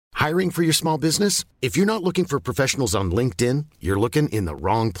Hiring for your small business? If you're not looking for professionals on LinkedIn, you're looking in the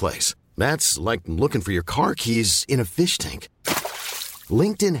wrong place. That's like looking for your car keys in a fish tank.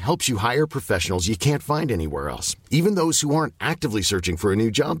 LinkedIn helps you hire professionals you can't find anywhere else, even those who aren't actively searching for a new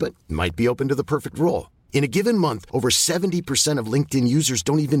job but might be open to the perfect role. In a given month, over 70% of LinkedIn users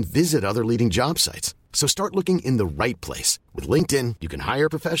don't even visit other leading job sites. So start looking in the right place. With LinkedIn, you can hire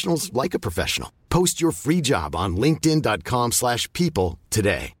professionals like a professional. Post your free job on linkedin.com/people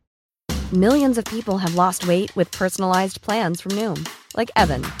today. Millions of people have lost weight with personalized plans from Noom. Like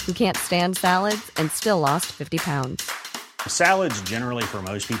Evan, who can't stand salads and still lost 50 pounds. Salads generally for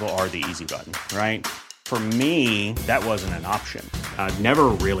most people are the easy button, right? For me, that wasn't an option. I never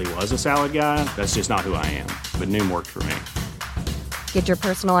really was a salad guy. That's just not who I am. But Noom worked for me. Get your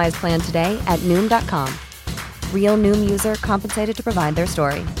personalized plan today at Noom.com. Real Noom user compensated to provide their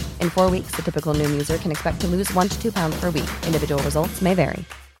story. In 4 weeks, the typical Noom user can expect to lose 1 to 2 pounds per week. Individual results may vary.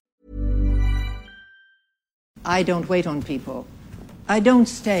 I don't wait on people. I don't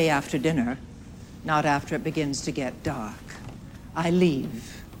stay after dinner. Not after it begins to get dark. I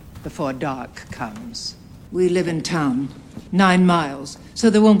leave before dark comes. We live in town, 9 miles,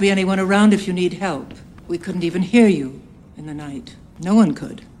 so there won't be anyone around if you need help. We couldn't even hear you in the night. No one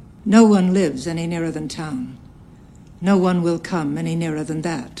could. No one lives any nearer than town. No one will come any nearer than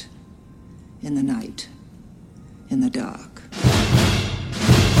that. In the night. In the dark.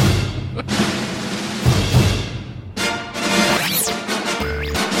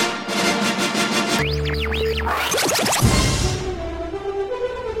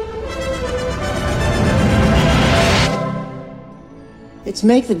 It's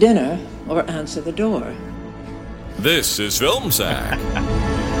make the dinner or answer the door. This is Film Sack.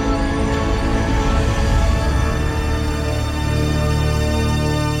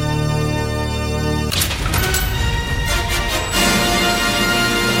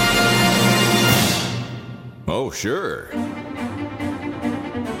 Oh, sure.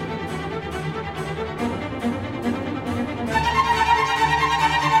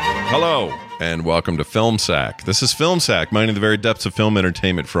 Hello, and welcome to Film Sack. This is Film Sack, mining the very depths of film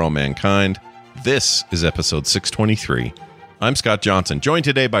entertainment for all mankind. This is episode 623. I'm Scott Johnson, joined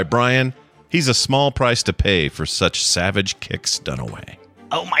today by Brian. He's a small price to pay for such savage kicks done away.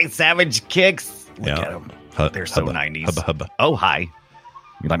 Oh, my savage kicks. Look at them. They're so 90s. Hubba, hubba. Oh, hi.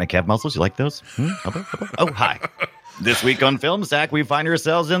 You like my calf muscles? You like those? Hubba, hubba. Oh, hi. This week on Film Sack, we find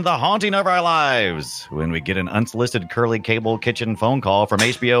ourselves in the haunting of our lives when we get an unsolicited curly cable kitchen phone call from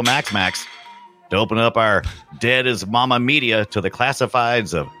HBO Max to open up our dead as mama media to the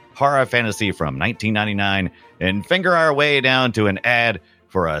classifieds of horror fantasy from 1999 and finger our way down to an ad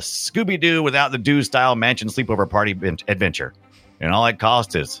for a Scooby-Doo without the do style mansion sleepover party adventure. And all it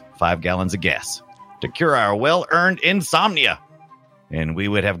costs is 5 gallons of gas to cure our well-earned insomnia. And we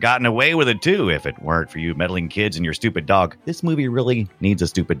would have gotten away with it, too, if it weren't for you meddling kids and your stupid dog. This movie really needs a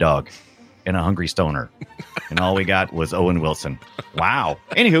stupid dog and a hungry stoner. And all we got was Owen Wilson. Wow.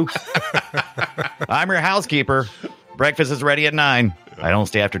 Anywho, I'm your housekeeper. Breakfast is ready at 9. I don't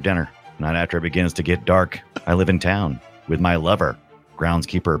stay after dinner. Not after it begins to get dark. I live in town with my lover,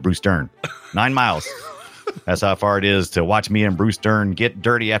 groundskeeper Bruce Dern. 9 miles. That's how far it is to watch me and Bruce Dern get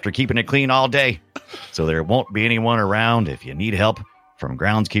dirty after keeping it clean all day. So there won't be anyone around if you need help from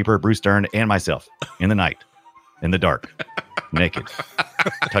groundskeeper Bruce Dern and myself in the night, in the dark, naked,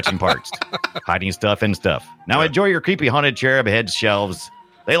 touching parts, hiding stuff and stuff. Now enjoy your creepy haunted cherub head shelves.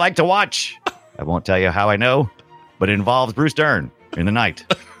 They like to watch. I won't tell you how I know, but it involves Bruce Dern in the night,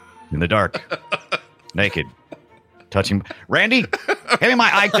 in the dark, naked, touching. Randy, hand me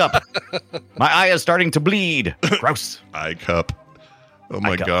my eye cup. My eye is starting to bleed. Gross. Eye cup. Oh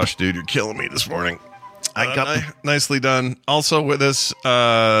my gosh, dude, you're killing me this morning. Nicely done. Also with us,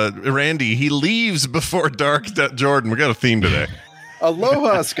 Randy. He leaves before dark. Jordan, we got a theme today.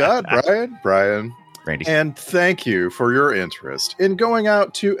 Aloha, Scott, Brian, Randy. And thank you for your interest in going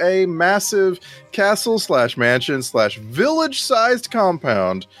out to a massive castle/mansion/village-sized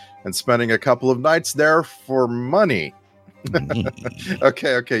compound and spending a couple of nights there for money.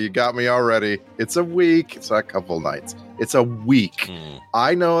 Okay, you got me already. It's a week. It's not a couple of nights. It's a week.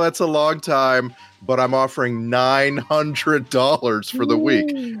 I know that's a long time, but I'm offering $900 for the week.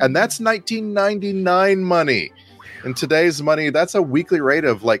 And that's 1999 money. In today's money, that's a weekly rate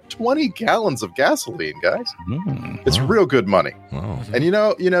of like 20 gallons of gasoline, guys. It's real good money. And you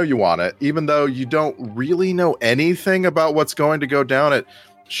know you want it, even though you don't really know anything about what's going to go down at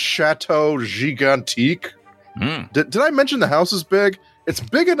Chateau Gigantique. Did I mention the house is big? It's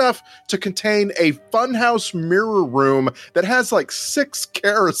big enough to contain a funhouse mirror room that has like 6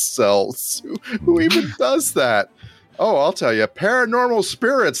 carousels. Who even does that? Oh, I'll tell you, paranormal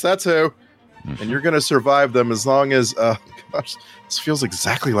spirits. That's who. And you're going to survive them as long as. Gosh, this feels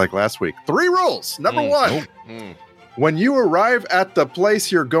exactly like last week. 3 rules. Number 1. When you arrive at the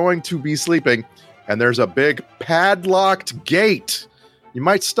place you're going to be sleeping, and there's a big padlocked gate, you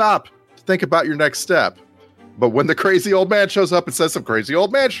might stop to think about your next step. But when the crazy old man shows up and says some crazy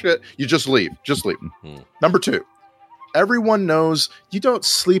old man shit, you just leave. Just leave. Number 2. Everyone knows you don't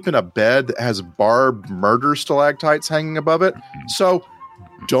sleep in a bed that has barbed murder stalactites hanging above it. So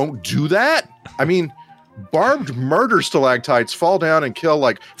don't do that. I mean, barbed murder stalactites fall down and kill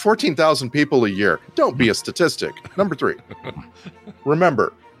like 14,000 people a year. Don't be a statistic. Number 3.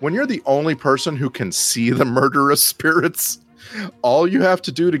 Remember, when you're the only person who can see the murderous spirits, all you have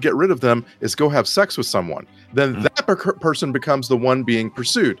to do to get rid of them is go have sex with someone. Then that person becomes the one being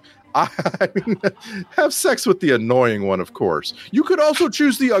pursued. I mean, have sex with the annoying one, of course. You could also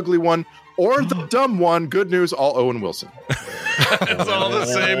choose the ugly one or the dumb one. Good news, all Owen Wilson. It's all the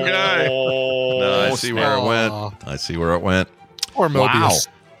same guy. No, I see where it went. I see where it went. Or Mobius.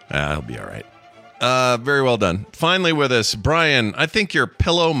 Wow. He'll be all right. Very well done. Finally with us, Brian, I think your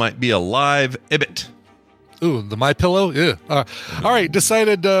pillow might be a live Ibbot. Ooh, the My Pillow? Yeah. All right,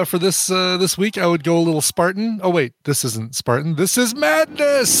 decided for this week I would go a little Spartan. Oh, wait, this isn't Spartan. This is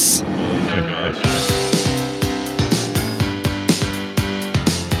Madness!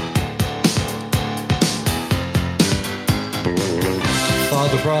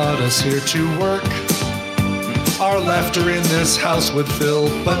 Father brought us here to work. Our laughter in this house would fill,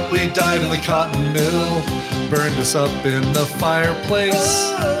 but we died in the cotton mill. Burned us up in the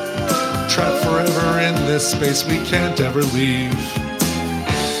fireplace. Trapped forever in this space, we can't ever leave.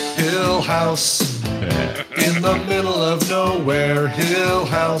 Hill House, in the middle of nowhere. Hill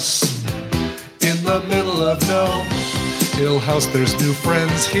House, in the middle of no. Hill House, there's new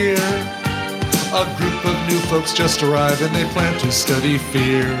friends here. A group of new folks just arrived and they plan to study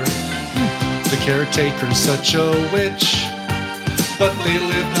fear. The caretaker's such a witch, but they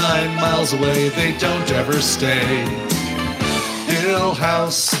live 9 miles away, they don't ever stay. Hill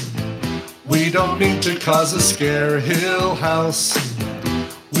House, we don't mean to cause a scare. Hill House,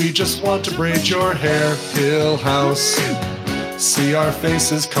 we just want to braid your hair. Hill House, see our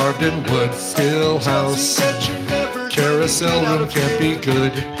faces carved in wood. Hill House, carousel room can't be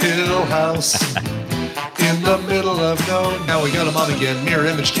good. Hill House, in the middle of no. Now we got him on again. Mirror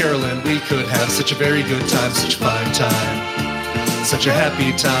image Carolyn, we could have such a very good time, such a fine time, such a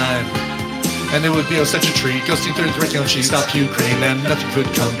happy time. And it would be such a treat, ghosting through the curriculum sheet. Stop Ukraine and nothing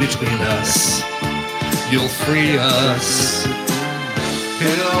could come between us. You'll free us.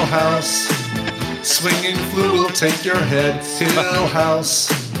 Hill House, swinging flu will take your head. Hill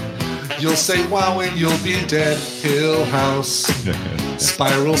House, you'll say wow and you'll be dead. Hill House,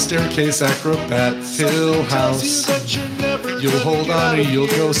 spiral staircase acrobat. Hill House, you'll hold on or you'll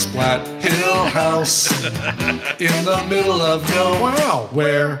go splat. Hill House, in the middle of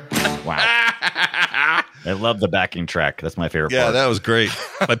nowhere. Wow. I love the backing track. That's my favorite part. Yeah, that was great.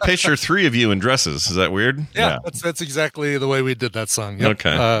 I picture 3 of you in dresses. Is that weird? Yeah. That's exactly the way we did that song. Yep.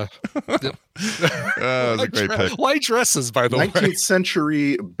 Okay. Yep. That was a great pick. White dresses, by the 19th way.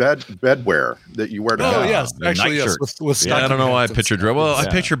 century bedwear that you wear to bed. Yes. Actually, yes. With I don't know why I pictured. Well, I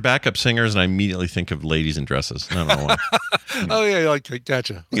Yeah. picture backup singers, and I immediately think of ladies in dresses. I don't know why. Oh, yeah. Like,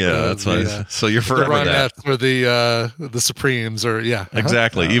 gotcha. Yeah, that's why. So you're The forever that. Ronettes or the Supremes or, yeah.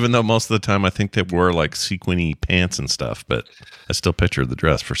 Exactly. Even though most of the time I think they wore like sequiny pants and stuff, but I still picture the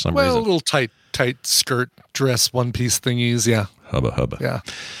dress for some Well, a reason. little tight skirt, dress, one-piece thingies. Yeah. Hubba. Yeah.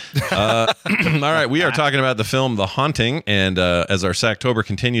 All right, we are talking about the film The Haunting, and as our Sacktober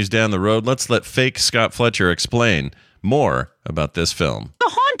continues down the road, let's let fake Scott Fletcher explain more about this film. The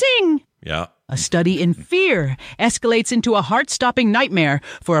Haunting! Yeah. A study in fear escalates into a heart-stopping nightmare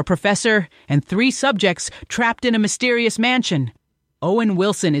for a professor and 3 subjects trapped in a mysterious mansion. Owen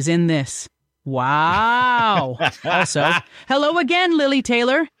Wilson is in this. Wow. Also, hello again, Lily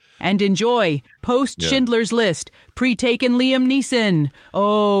Taylor. And enjoy post-Schindler's List, pre-taken Liam Neeson.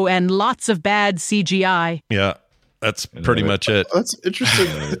 Oh, and lots of bad CGI. Yeah, that's pretty much it. That's interesting.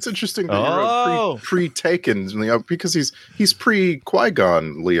 It's interesting that you wrote pre-taken, because he's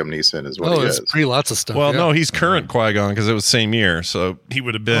pre-Qui-Gon Liam Neeson is what he is. It's lots of stuff. Well, no, he's current Qui-Gon because it was same year, so he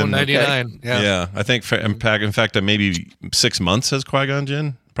would have been 99. Yeah, I think in fact maybe 6 months as Qui-Gon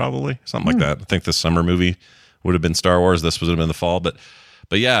Jinn, probably something like that. I think the summer movie would have been Star Wars. This would have been the fall, but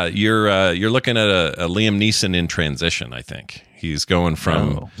yeah, you're looking at a Liam Neeson in transition. I think he's going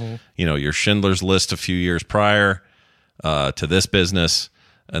from your Schindler's List a few years prior to this business,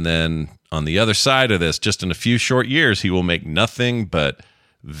 and then on the other side of this, just in a few short years, he will make nothing but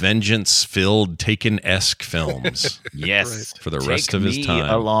vengeance-filled Taken-esque films. Yes. For the rest of his time.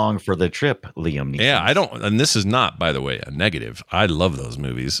 Along for the trip, Liam Neeson. Yeah, and this is not, by the way, a negative. I love those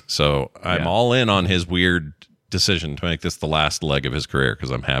movies. So I'm all in on his weird decision to make this the last leg of his career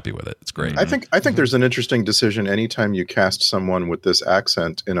because I'm happy with it. It's great. I think there's an interesting decision anytime you cast someone with this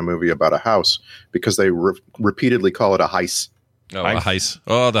accent in a movie about a house because they repeatedly call it a heist. Oh, a heist.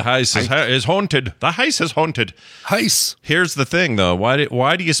 Oh, the heist is haunted. The heist is haunted. Heist. Here's the thing, though. Why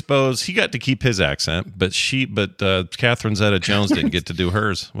do you suppose he got to keep his accent, but Catherine Zeta-Jones didn't get to do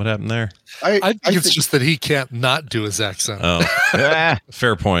hers? What happened there? I think it's just that he can't not do his accent. Oh,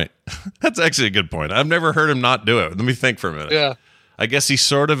 fair point. That's actually a good point. I've never heard him not do it. Let me think for a minute. Yeah. I guess he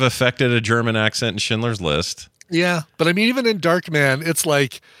sort of affected a German accent in Schindler's List. Yeah, but I mean, even in Darkman, it's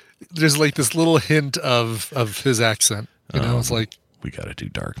like there's like this little hint of his accent. You know, it's like we got to do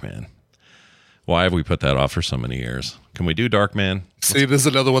Darkman. Why have we put that off for so many years? Can we do Darkman? See, this is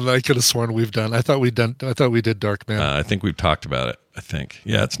another one that I could have sworn we've done. I thought we did Darkman. I think we've talked about it. I think.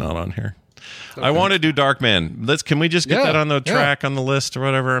 Yeah, it's not on here. Okay. I want to do Darkman. Can we just get that on the track on the list or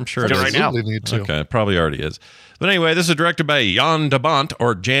whatever? I'm sure it is. Right now. Need to. Okay, probably already is. But anyway, this is directed by Jan de Bont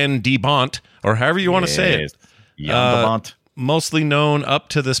or Jan de Bont or however you want to say it. Jan de Bont. Mostly known up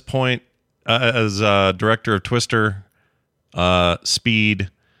to this point as director of Twister, Speed,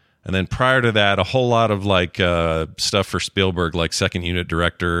 and then prior to that, a whole lot of like stuff for Spielberg, like second unit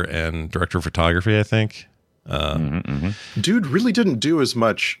director and director of photography, I think. Dude really didn't do as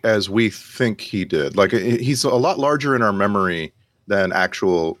much as we think he did. Like he's a lot larger in our memory than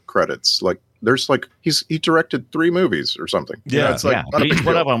actual credits. Like there's like he directed 3 movies or something. Yeah, it's like not a big each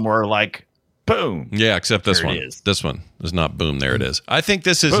one deal. of them were like boom. Yeah, except this There one. it is. This one is not boom. There it is. I think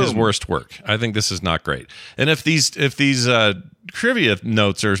this is his worst work. I think this is not great. And if these trivia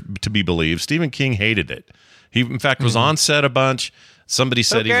notes are to be believed, Stephen King hated it. He, in fact, was on set a bunch. Somebody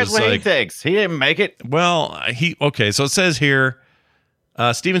said he was what like, he thinks. He didn't make it. well, so it says here,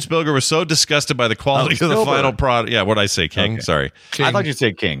 Steven Spielberg was so disgusted by the quality of the Spielberg. final product. Yeah, what did I say, King? Okay. Sorry. King. I thought you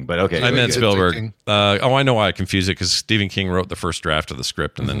said King, but okay. I meant Yeah, Spielberg. King. I know why I confused it because Stephen King wrote the first draft of the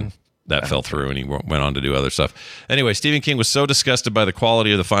script and then that fell through and he went on to do other stuff. Anyway, Stephen King was so disgusted by the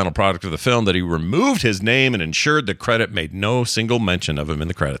quality of the final product of the film that he removed his name and ensured the credit made no single mention of him in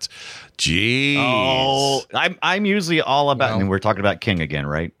the credits. Jeez. Oh, I'm usually all about, and we're talking about King again,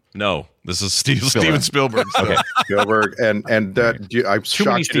 right? No, this is Steven Spielberg. Okay. Spielberg I'm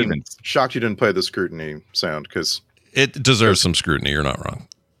many shocked you didn't play the scrutiny sound because It deserves some scrutiny. You're not wrong.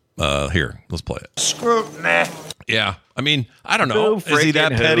 Here, let's play it. Scrutiny. Yeah. I mean, I don't know. Is he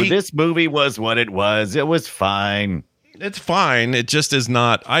that petty? This movie was what it was. It was fine. It's fine. It just is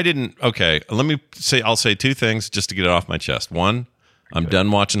not. Okay. I'll say 2 things just to get it off my chest. One, I'm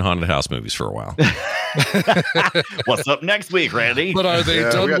done watching haunted house movies for a while. What's up next week, Randy? But are they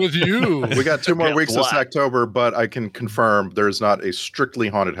done with you? we got 2 more Yeah, weeks what? this October, but I can confirm there's not a strictly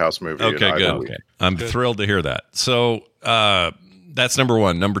haunted house movie. Okay, in good. either week. I'm thrilled to hear that. So that's number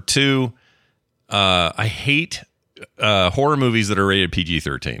 1. Number 2, I hate horror movies that are rated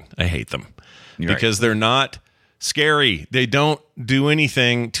PG-13. I hate them because they're not scary. They don't do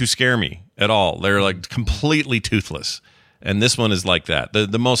anything to scare me at all. They're like completely toothless. And this one is like that.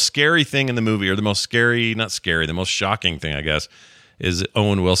 The most scary thing in the movie, or the most shocking thing, I guess, is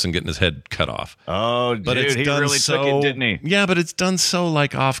Owen Wilson getting his head cut off. Oh, But dude, it's he done really took it, didn't he? Yeah, but it's done so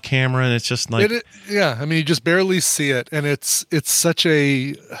like off camera, and it's just like I mean, you just barely see it, and it's such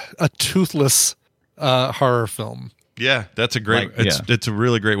a toothless horror film. yeah, that's a great. Like, it's a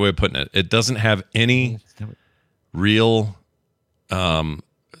really great way of putting it. It doesn't have any real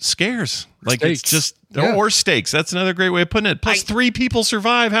scares. Like Stakes. it's just Yeah. or stakes. That's another great way of putting it. Plus, 3 people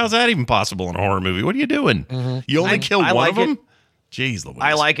survive. How's that even possible in a horror movie? What are you doing? You only killed I one like of them. it. Jeez, Louise.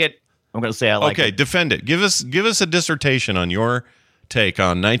 I like it. I'm going to say I like okay, it. defend it. Give us a dissertation on your take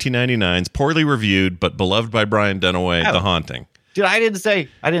on 1999's poorly reviewed but beloved by Brian Dunaway, Oh. The Haunting. Dude, I didn't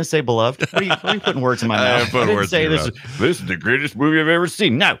say beloved. What are you putting words in my I mouth? put didn't words say in your this is the greatest movie I've ever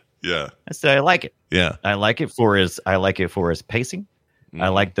seen. No. Yeah, I said I like it. yeah. I like it for his pacing. I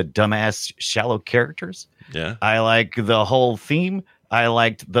like the dumbass shallow characters. Yeah. I like the whole theme. I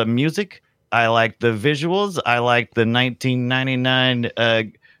liked the music. I liked the visuals. I liked the 1999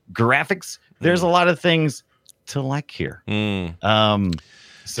 graphics. There's a lot of things to like here. So,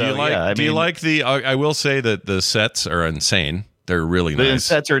 do you like? yeah, do you like the? I will say that the sets are insane. They're really the nice.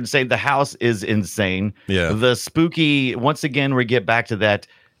 sets are insane. The house is insane. Yeah. The spooky. Once again, we get back to that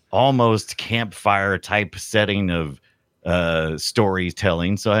almost campfire type setting of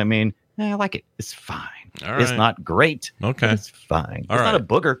storytelling. So I like it. It's fine. All It's right. not great. Okay. It's fine. All it's right. not a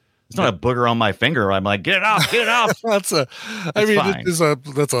booger. It's not a booger on my finger. I'm like, get it off, get it off. That's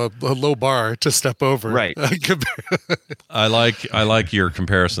a low bar to step over. Right. I like your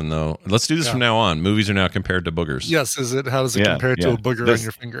comparison though. Let's do this from now on. Movies are now compared to boogers. Yes, how does it compare to a booger on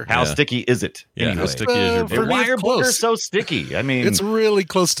your finger? How sticky is it? Yeah, anyway? how sticky is your booger? Why are boogers so sticky? I mean, it's really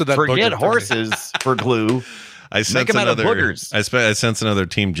close to that. Forget booger horses for glue. I sense them out of boogers. I sense another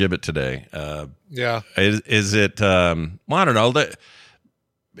Team Gibbet today. Yeah. Is it? Well, I don't know.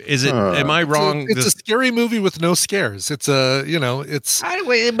 Is it? Am I wrong? It's a scary movie with no scares. It's But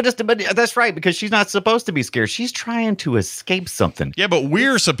that's right, because she's not supposed to be scared. She's trying to escape something. Yeah, but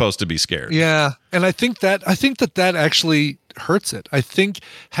we're supposed to be scared. Yeah, and I think that actually hurts it. I think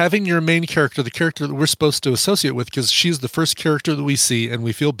having your main character, the character that we're supposed to associate with, because she's the first character that we see, and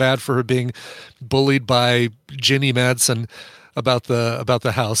we feel bad for her being bullied by Ginny Madsen about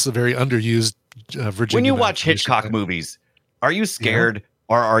the house, a very underused Virginia. When you watch Hitchcock movies, are you scared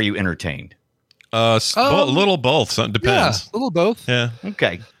or are you entertained? A little both. So it depends. Yeah, a little both. Yeah.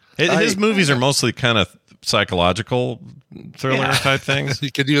 Okay. His movies are mostly kind of psychological thriller type things.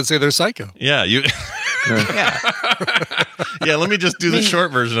 You could even say they're psycho. Yeah. Yeah. Let me just do the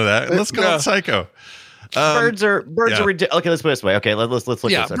short version of that. Let's go with psycho. Birds are ridiculous. Okay, let's put it this way. Okay, let's look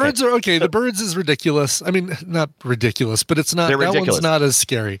at this. Birds are okay. The birds is ridiculous. I mean, not ridiculous, but it's not. That one's not as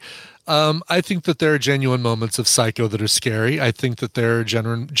scary. I think that there are genuine moments of psycho that are scary. I think that there are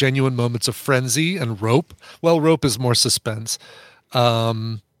genuine moments of frenzy and rope. Well, rope is more suspense.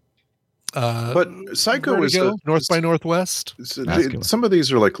 But Psycho is North by Northwest. Some of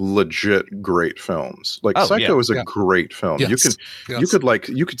these are like legit great films. Like Psycho is a great film. Yes.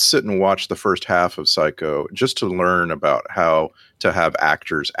 You could sit and watch the first half of Psycho just to learn about how to have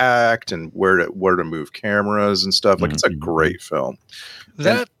actors act and where to move cameras and stuff. Like it's a great film.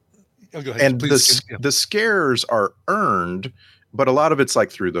 Go ahead. The scares are earned, but a lot of it's like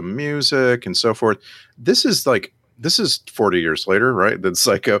through the music and so forth. This is 40 years later, right? Than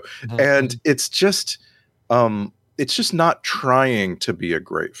Psycho. Mm-hmm. And it's just not trying to be a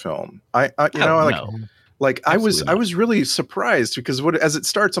great film. I was really surprised because as it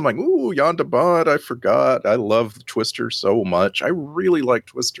starts, I'm like, ooh, Jan de Bont, I forgot. I love Twister so much. I really like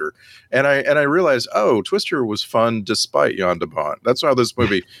Twister. And I realized, oh, Twister was fun despite Jan de Bont. That's how this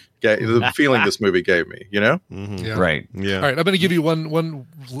movie the feeling this movie gave me, you know? Mm-hmm. Yeah. Right. Yeah. All right. I'm going to give you one, then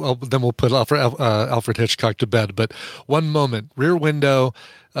we'll put Alfred Hitchcock to bed. But one moment, Rear Window,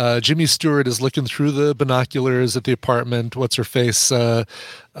 Jimmy Stewart is looking through the binoculars at the apartment. What's her face? Vivian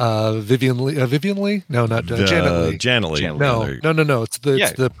Lee? No, not Janet Lee. Janet Lee. No. It's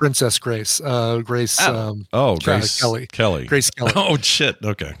the Princess Grace. Grace. Grace Kelly. Grace Kelly. Oh shit.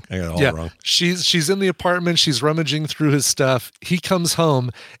 Okay, I got it all wrong. She's in the apartment. She's rummaging through his stuff. He comes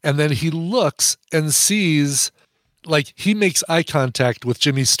home and then he looks and sees. Like he makes eye contact with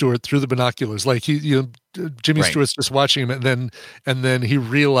Jimmy Stewart through the binoculars. Like Jimmy Stewart's just watching him, and then he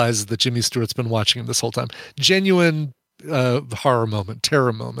realizes that Jimmy Stewart's been watching him this whole time. Genuine horror moment,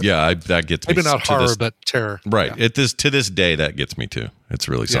 terror moment. Yeah, that gets me. Maybe not horror, but terror. Right. Yeah. To this day, that gets me too. It's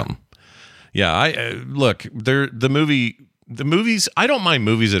really something. Yeah. I look. The movies. I don't mind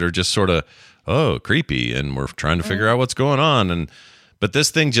movies that are just sort of creepy, and we're trying to figure out what's going on. But this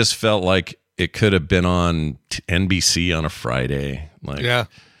thing just felt like it could have been on NBC on a Friday. Yeah.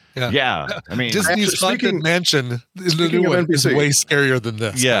 I mean, Disney's Haunted Mansion, the new one, is way scarier than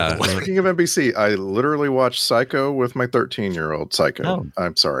this. Yeah. Speaking of NBC, I literally watched Psycho with my 13-year-old. Psycho. Oh.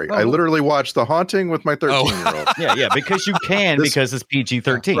 I'm sorry. I literally watched The Haunting with my 13-year-old. Yeah, because you can, because it's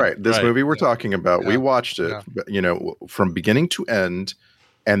PG-13. Right. This movie we're talking about, we watched it, from beginning to end.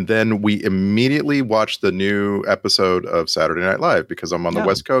 And then we immediately watched the new episode of Saturday Night Live because I'm on the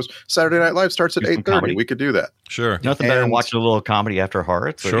West Coast. Saturday Night Live starts at 8:30. We could do that. Sure. Nothing better than watching a little comedy after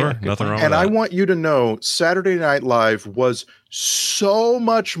horror. Sure. Nothing wrong with that. And I want you to know Saturday Night Live was so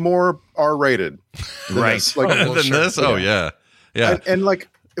much more R-rated than this. Than this? Oh, yeah. Yeah. And like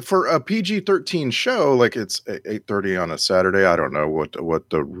for a PG-13 show, like it's 8:30 on a Saturday. I don't know what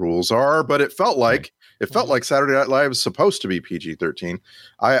the rules are, but it felt like Saturday Night Live is supposed to be PG-13.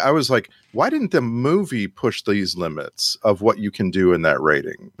 I was like, why didn't the movie push these limits of what you can do in that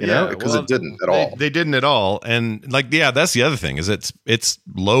rating? You know, because it didn't at all. They didn't at all. And that's the other thing is it's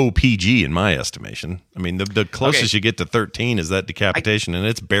low PG in my estimation. I mean, the closest you get to 13 is that decapitation, and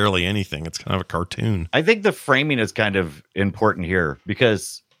it's barely anything. It's kind of a cartoon. I think the framing is kind of important here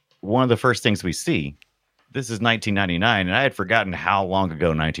because one of the first things we see. This is 1999, and I had forgotten how long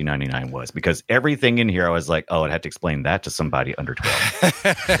ago 1999 was because everything in here, I was like, oh, I'd have to explain that to somebody under 12.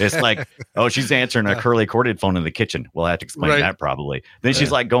 It's like, oh, she's answering a curly corded phone in the kitchen. Well, I have to explain that probably. Then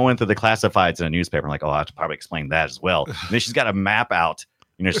she's like going through the classifieds in a newspaper. I'm like, oh, I have to probably explain that as well. And then she's got a map out,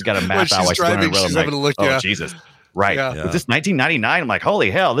 She's got to When map she's out while she's going on driving, the road. she's I'm having like, to look, oh, yeah. Jesus. Right. Yeah. Was this 1999? I'm like,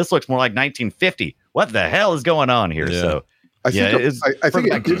 holy hell, this looks more like 1950. What the hell is going on here? Yeah. So, I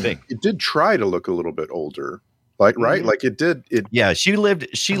think I think it it did try to look a little bit older, like right, like it did. Yeah, she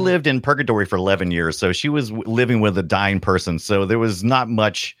lived in purgatory for 11 years, so she was living with a dying person. So there was not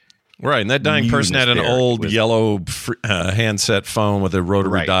much. Right, and that dying person had an old yellow handset phone with a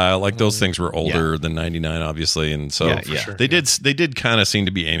rotary dial. Like those things were older than 99, obviously, and so they did kind of seem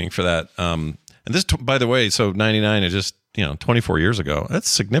to be aiming for that. And this, by the way, so 99 is just 24 years ago. That's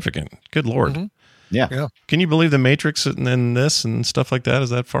significant. Good Lord. Mm-hmm. Yeah. Can you believe the Matrix and this and stuff like that is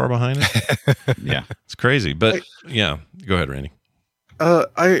that far behind it? Yeah, it's crazy. But yeah, go ahead, Randy.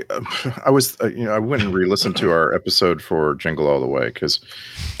 I was I went and re-listened to our episode for Jingle All the Way because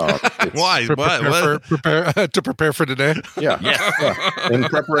why? To prepare for today. Yeah. In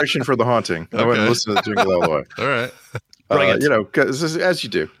preparation for the haunting, I went and listened to Jingle All the Way. All right. Because as you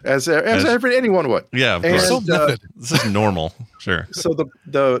do, as anyone would. Yeah, of course. This is normal. Sure. So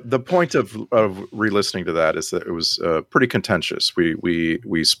the point of re-listening to that is that it was pretty contentious.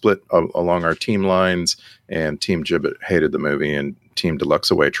 We split along our team lines, and Team Gibbet hated the movie, and Team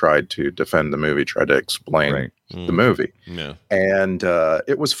Deluxe Away tried to defend the movie, tried to explain the movie. Yeah. And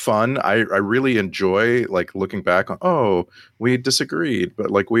it was fun. I really enjoy like looking back on, oh, we disagreed,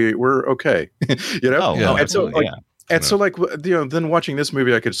 but like we're okay. And so, like, then watching this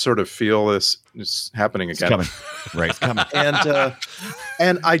movie, I could sort of feel this happening again. It's coming.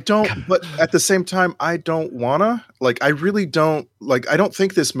 And I don't, but at the same time, I don't wanna. Like, I really don't. Like, I don't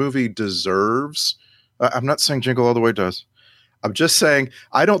think this movie deserves. I'm not saying Jingle All the Way does. I'm just saying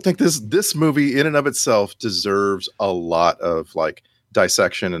I don't think this movie in and of itself deserves a lot of like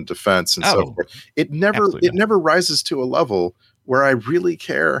dissection and defense and so forth. It never rises to a level where I really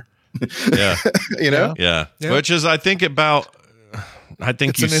care. Yeah. Yeah. Which is, I think it's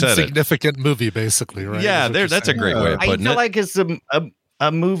you said an insignificant movie, basically, right? Yeah, that's a great way of putting it. I feel like it's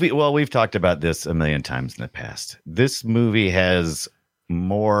a movie. Well, we've talked about this a million times in the past. This movie has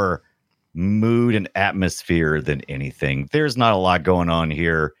more mood and atmosphere than anything. There's not a lot going on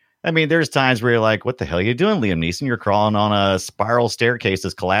here. I mean, there's times where you're like, what the hell are you doing, Liam Neeson? You're crawling on a spiral staircase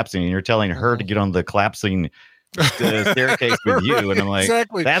that's collapsing, and you're telling her to get on the collapsing the staircase with you, and I'm like,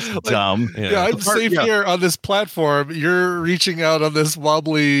 exactly. That's dumb. Yeah, I'm safe here on this platform. You're reaching out on this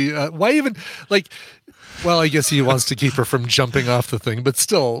wobbly. Why even like? Well, I guess he wants to keep her from jumping off the thing, but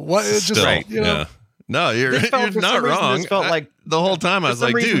still, what? Just No, you're not wrong. Felt like the whole time I was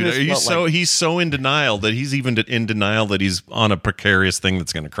like, dude, are you so? He's so in denial that he's even in denial that he's on a precarious thing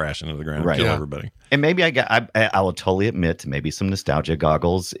that's going to crash into the ground and kill everybody. And maybe I will totally admit, maybe some nostalgia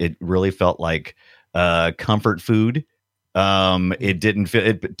goggles. It really felt like comfort food. It didn't feel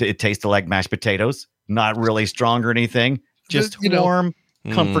it tasted like mashed potatoes, not really strong or anything, just warm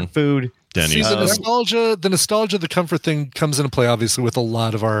comfort food. Denny's. See, the nostalgia, the comfort thing comes into play obviously with a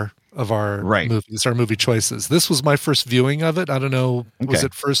lot of our movies, our movie choices. This was my first viewing of it. I don't know, was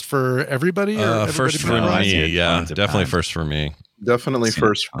it first for everybody? Or first for me, yeah, definitely first for me. Definitely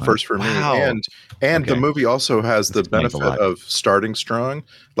first for me. And the movie also has the benefit of starting strong.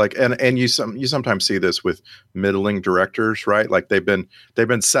 Like and you sometimes see this with middling directors, right? Like they've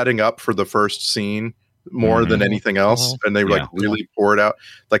been setting up for the first scene more than anything else, and they really pour it out.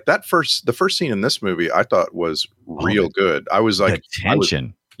 Like the first scene in this movie, I thought was real good. I was like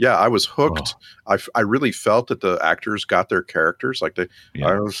tension. I was hooked. I really felt that the actors got their characters. Like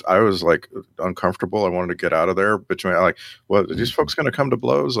I was like uncomfortable. I wanted to get out of there. Between like, well, are these folks going to come to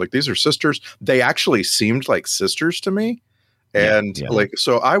blows? Like these are sisters. They actually seemed like sisters to me. And like,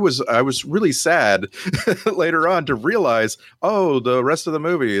 so I was really sad later on to realize, the rest of the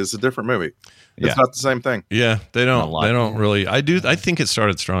movie is a different movie. It's not the same thing. Yeah, they don't really. I think it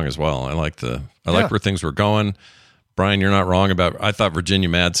started strong as well. I like where things were going. Brian, you're not wrong about. I thought Virginia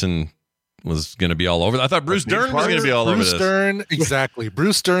Madsen was going to be all over. I thought Bruce Dern was going to be all over this. Bruce Dern, exactly.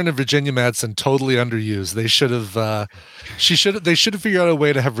 Bruce Dern and Virginia Madsen totally underused. They should have. They should have figured out a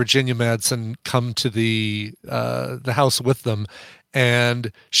way to have Virginia Madsen come to the house with them,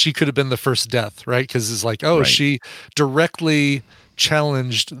 and she could have been the first death, right? Because it's like, she directly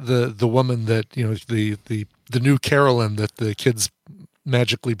challenged the woman that the new Carolyn that the kids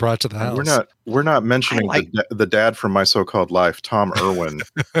magically brought to the house. We're not mentioning the dad from My So-Called Life, Tom Irwin.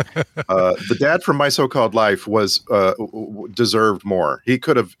 The dad from My So-Called Life was deserved more. He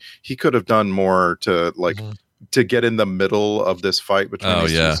could have done more to like to get in the middle of this fight between.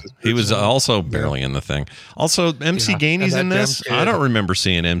 He was also barely in the thing. Also, MC Gainey's in this. I don't remember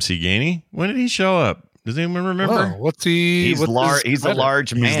seeing MC Gainey. When did he show up? Does anyone remember? Oh, what's he? He's what's his He's a credit?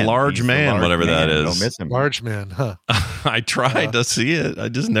 large man. He's large man, whatever that is. Don't miss him. Large man, huh? I tried to see it. I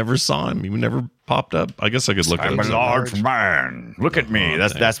just never saw him. He never popped up. I guess I could look at I'm him. a large man. Look at me. Oh,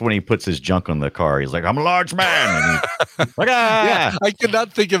 That's when he puts his junk on the car. He's like, I'm a large man. And he, like, ah. Yeah, I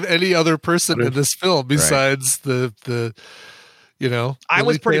cannot think of any other person in this film besides the I was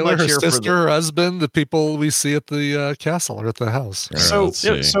Lily pretty Taylor, much her here for sister, her husband, the people we see at the castle or at the house.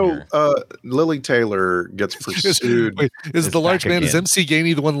 Lily Taylor gets pursued. Is the large back man, is again. MC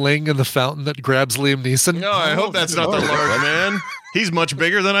Gainey the one laying in the fountain that grabs Liam Neeson? No, I hope that's not the large man. He's much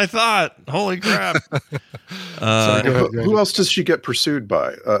bigger than I thought. Holy crap. Sorry, go ahead, Who else does she get pursued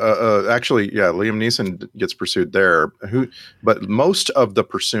by? Actually, yeah, Liam Neeson gets pursued there. But most of the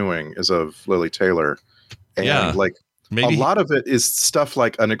pursuing is of Lily Taylor. And maybe a lot of it is stuff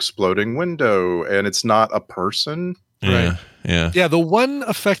like an exploding window, and it's not a person. Yeah, Yeah, the one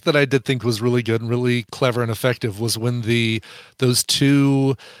effect that I did think was really good and really clever and effective was when those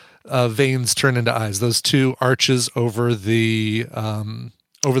two veins turn into eyes. Those two arches over the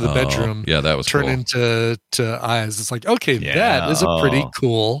bedroom. Yeah, that was turn cool. into eyes. It's like, okay, that is a pretty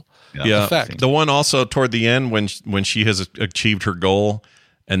cool effect. The one also toward the end when she has achieved her goal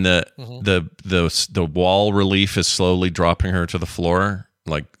and the wall relief is slowly dropping her to the floor,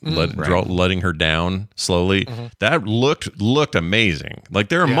 like letting her down slowly. That looked amazing. Like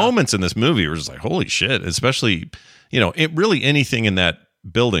there are moments in this movie where it's like, holy shit, especially, really anything in that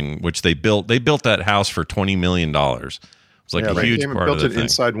building, which they built that house for $20 million. It's like a huge part of the built it thing.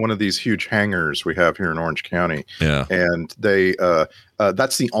 inside one of these huge hangars we have here in Orange County. Yeah. And they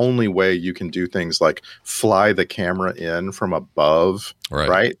that's the only way you can do things like fly the camera in from above,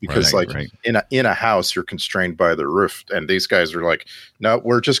 right? Because in a house you're constrained by the roof, and these guys are like, no,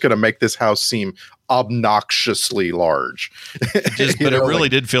 we're just going to make this house seem obnoxiously large. But it really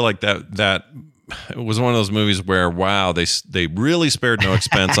did feel like that it was one of those movies where they really spared no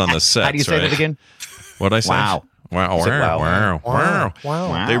expense on the sets. How do you say that again? What'd I say? Wow. Wow.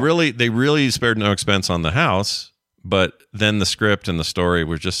 They really spared no expense on the house, but then the script and the story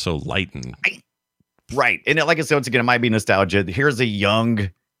were just so lightened. Right. And like I said, once again, it might be nostalgia. Here's a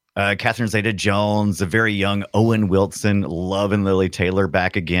young Catherine Zeta-Jones, a very young Owen Wilson, loving Lily Taylor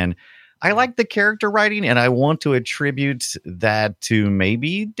back again. I like the character writing, and I want to attribute that to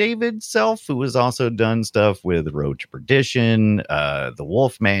maybe David Self, who has also done stuff with Road to Perdition, The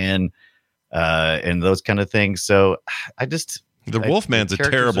Wolfman, and those kind of things. So The Wolfman's a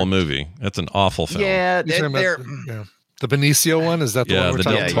terrible movie. That's an awful film. Yeah, the Benicio one, is that the one we're the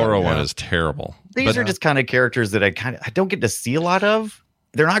talking Del about? Toro one is terrible. These are just kind of characters that I don't get to see a lot of.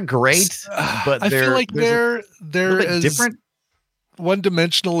 They're not great, but I feel like they're as different.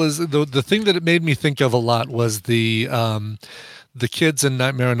 One-dimensional as the thing that it made me think of a lot was the kids in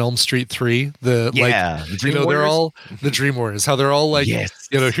Nightmare on Elm Street 3. The Dream Warriors. They're all the Dream Warriors. How they're all like,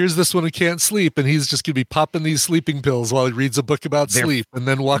 here's this one who can't sleep, and he's just gonna be popping these sleeping pills while he reads a book about sleep, and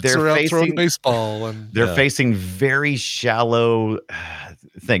then walks around throwing baseball. And they're facing very shallow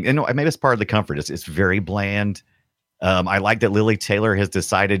thing. And maybe it's part of the comfort. It's very bland. I like that Lily Taylor has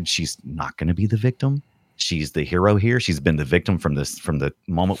decided she's not going to be the victim. She's the hero here. She's been the victim from the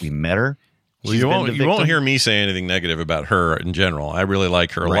moment we met her. Well, you won't hear me say anything negative about her in general. I really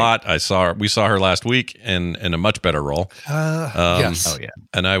like her a lot. We saw her last week in a much better role. Yes. Oh yeah.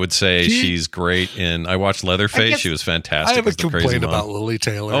 And I would say she's great in. I watched Leatherface. She was fantastic. I have a as the crazy complaint mom. about Lily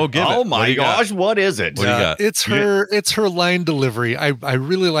Taylor. Oh, give it. Oh my gosh, what is it? What do you got? It's her line delivery. I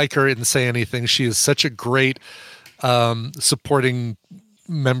really like her in Say Anything. She is such a great supporting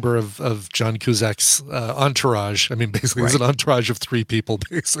member of John Cusack's entourage. I mean, basically, it's an entourage of three people,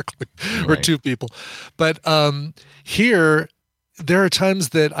 basically, or two people. But here, there are times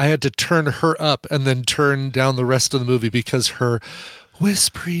that I had to turn her up and then turn down the rest of the movie because her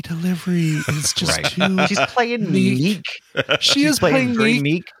whispery delivery is just too. She's playing meek. She's playing very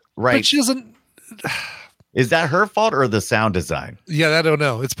meek, right? But she doesn't. Is that her fault or the sound design? Yeah, I don't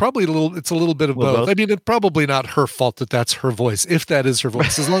know. It's probably a little bit of both. I mean, it's probably not her fault that that's her voice, if that is her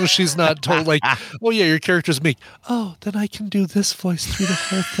voice. As long as she's not told like, oh yeah, your character's meek. Oh, then I can do this voice through the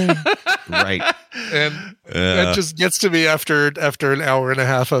whole thing. Right. And that just gets to me after an hour and a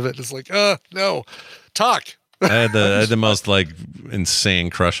half of it. It's like, no, talk. I had the most like insane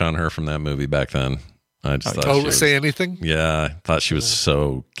crush on her from that movie back then. I just thought Say Anything? Yeah, I thought she was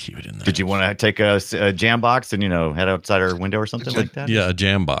so cute in that. Did you want to take a jam box and head outside her window or something like that? Yeah, a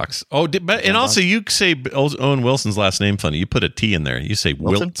jam box. Oh, and also you say Owen Wilson's last name funny. You put a T in there. You say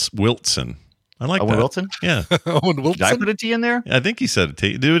Wilson. I like Owen that. Wilson? Yeah. Owen Wilson. Did I put a T in there? I think he said a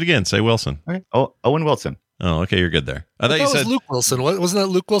T. Do it again. Say Wilson. All right. Oh, Owen Wilson. Oh, okay, you're good there. I thought you That said was Luke Wilson. Wasn't that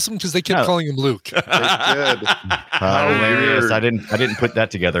Luke Wilson? Because they kept calling him Luke. They did. Hilarious. I didn't put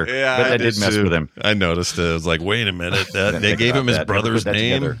that together. Yeah, but I I did mess too. with him. I noticed it. I was like, wait a minute. They think gave him about his that. Never brother's put that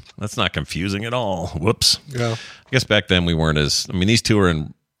name. together. That's not confusing at all. Whoops. Yeah. I guess back then we weren't as. I mean, these two are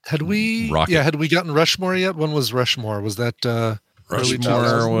in Had we? Rocket. Yeah. Had we gotten Rushmore yet? When was Rushmore? Was that early Rushmore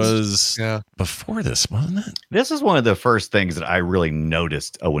 2000s? was Yeah. before this, wasn't it? This is one of the first things that I really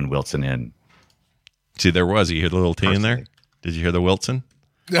noticed Owen Wilson in. See, there was. You hear the little T in there? Did you hear the Wilson?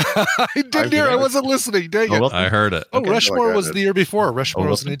 I didn't hear. I wasn't listening. Dang it. I heard it. Oh, Rushmore Like I was did. the year before. Rushmore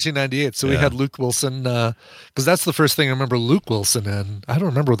was in Wilson? 1998. So we Yeah. had Luke Wilson, because that's the first thing I remember Luke Wilson in. I don't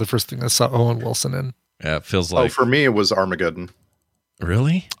remember the first thing I saw Owen Wilson in. Yeah, it feels Oh, like. for me, it was Armageddon.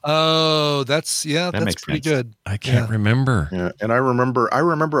 Really? Oh, that's that's makes pretty sense. good. I can't remember. Yeah, and I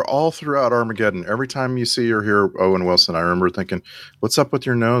remember all throughout Armageddon. Every time you see or hear Owen Wilson, I remember thinking, "What's up with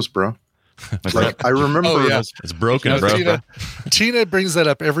your nose, bro?" Like I remember. Oh, yeah. It's broken, You know, bro. Tina brings that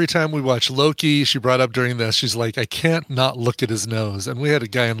up every time we watch Loki. She brought up during this. She's like, I can't not look at his nose. And we had a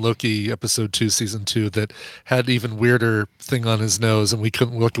guy in Loki episode 2, season 2, that had even weirder thing on his nose, and we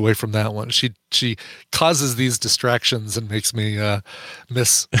couldn't look away from that one. She causes these distractions and makes me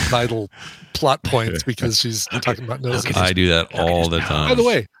miss vital plot points because she's talking about noses. I do that all the time. By the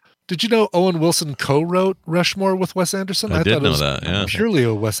way, did you know Owen Wilson co-wrote Rushmore with Wes Anderson? I did thought it know was that, yeah. purely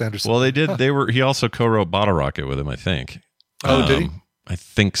a Wes Anderson. Well, they did. He also co-wrote Bottle Rocket with him, I think. Oh, did he? I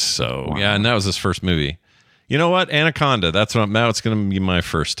think so. Yeah, and that was his first movie. You know what? Anaconda. That's what. Now it's going to be my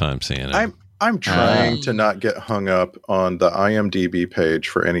first time seeing it. I'm trying to not get hung up on the IMDb page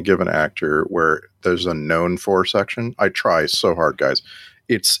for any given actor where there's a known for section. I try so hard, guys.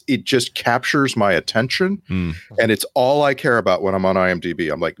 It just captures my attention, and it's all I care about when I'm on IMDb.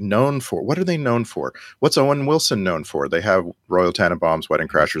 I'm like, known for. What are they known for? What's Owen Wilson known for? They have Royal Tenenbaums, Wedding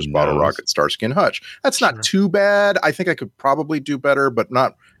Crashers, Bottle Rocket, Starsky and Hutch. That's not too bad. I think I could probably do better, but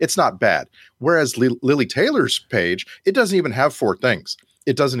it's not bad. Whereas Lily Taylor's page, it doesn't even have 4 things.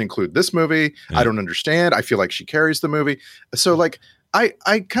 It doesn't include this movie. Yeah. I don't understand. I feel like she carries the movie. So like, I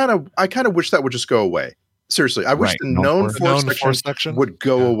kind of wish that would just go away. Seriously, I wish the known for section would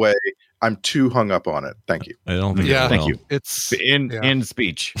go away. I'm too hung up on it. Thank you. I don't think. Yeah, it will. Thank you. It's In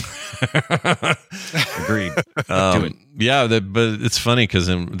speech. Agreed. Do it. Yeah, but it's funny because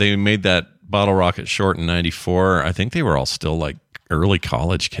they made that Bottle Rocket short in '94. I think they were all still like early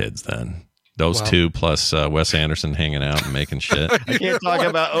college kids then. Those two plus Wes Anderson hanging out and making shit. I can't talk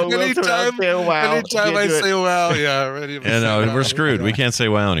about Owen Wilson. Anytime I say wow, yeah, ready. And we're screwed. We can't say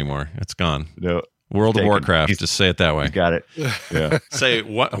wow anymore. It's gone. No. World of Taken. Warcraft. Just say it that way. You got it. Yeah. Say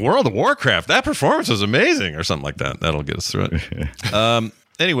what? World of Warcraft. That performance was amazing, or something like that. That'll get us through it.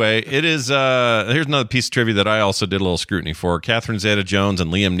 Anyway, it is. Here's another piece of trivia that I also did a little scrutiny for. Catherine Zeta-Jones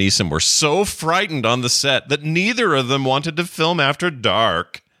and Liam Neeson were so frightened on the set that neither of them wanted to film after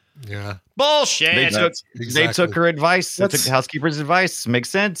dark. Yeah. Bullshit. They took her advice. They took That's- the housekeeper's advice. Makes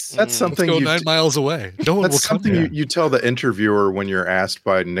sense. That's something Let's go you 9 miles away. No one will That's come something here. you tell the interviewer when you're asked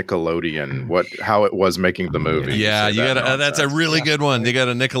by Nickelodeon how it was making the movie. Yeah, say you got. that That's a nonsense. really good one. They got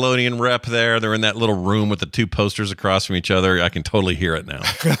a Nickelodeon rep there. They're in that little room with the 2 posters across from each other. I can totally hear it now.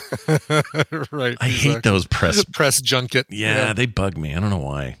 Right. I hate those press junket. Yeah, they bug me. I don't know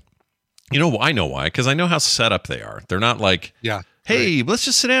why. You know, I know why. Because I know how set up they are. They're not like, Yeah. hey, let's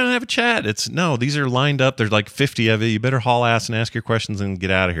just sit down and have a chat. It's no, these are lined up. There's like 50 of you. You better haul ass and ask your questions and get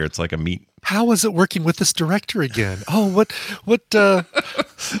out of here. It's like a meet. How is it working with this director again? Oh, what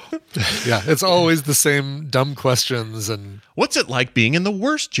yeah, it's always the same dumb questions. And What's it like being in the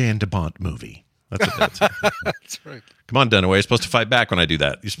worst Jan de Bont movie? That's what that's. that's right. Come on, Dunaway. You're supposed to fight back when I do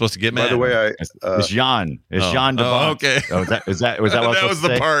that. You're supposed to get mad. By the way, It's Jean. It's Oh. Jean de Oh, Bont. okay. Oh, was that what I was that supposed was to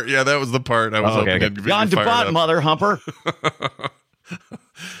the say? part. Yeah, that was the part. I was Oh, okay. hoping Okay. Jean de Bont, mother humper.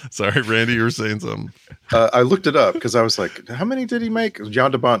 Sorry, Randy, you were saying something. I looked it up because I was like, how many did he make?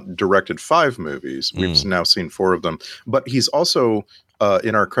 John de Bont directed 5 movies. We've now seen 4 of them. But he's also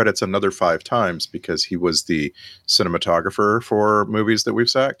in our credits another 5 times because he was the cinematographer for movies that we've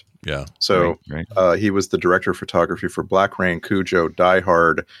sacked. Yeah. So Right. he was the director of photography for Black Rain, Cujo, Die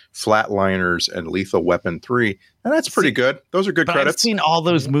Hard, Flatliners, and Lethal Weapon 3. And that's pretty good. Those are good But credits. I've seen all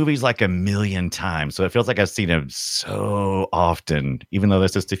those movies like a million times, so it feels like I've seen them so often, even though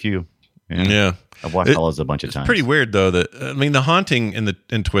there's just a few. Yeah. I've watched all those a bunch of It's times. pretty weird though that I mean The Haunting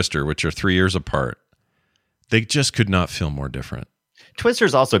and Twister, which are 3 years apart, they just could not feel more different.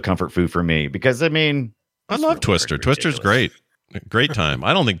 Twister's also comfort food for me because I mean, I love Twister. Twister's great. Great time.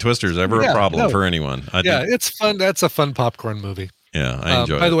 I don't think Twister's ever a problem for anyone. I Yeah, think, it's fun. That's a fun popcorn movie. yeah, I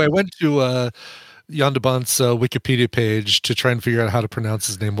enjoy By it. the way, I went to Jan de Bont's Wikipedia page to try and figure out how to pronounce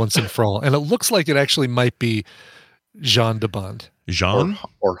his name once and for all. And it looks like it actually might be Jean de Bont. Jean?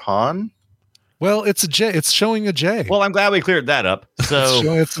 Or Han? Well, it's a J. It's showing a J. Well, I'm glad we cleared that up. So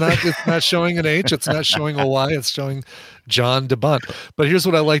it's not showing an H. It's not showing a Y. It's showing John de Bont. But here's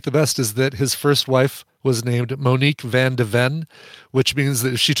what I like the best is that his first wife was named Monique Van de Ven, which means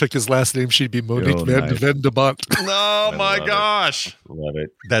that if she took his last name, she'd be Monique Van de Ven de Bont. Oh my gosh. Love it.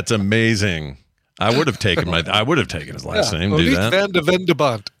 That's amazing. I would have taken his last name. Monique Do that. Van de Ven de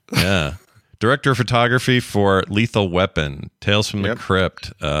Bont. Yeah. Director of photography for Lethal Weapon, Tales from the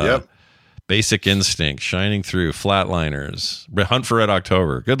Crypt, Basic Instinct, Shining Through, Flatliners, Hunt for Red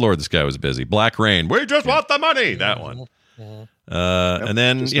October. Good Lord, this guy was busy. Black Rain, We Just Want the Money. That one. And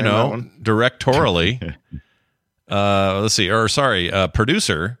then, directorially, let's see,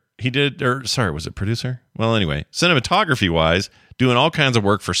 producer. Was it producer? Well, anyway, cinematography wise, doing all kinds of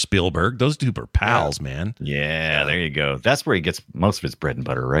work for Spielberg. Those two are pals, man. Yeah, there you go. That's where he gets most of his bread and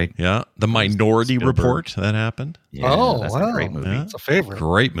butter, right? Yeah. The Minority Report, that happened. Yeah, that's a great movie. It's a favorite.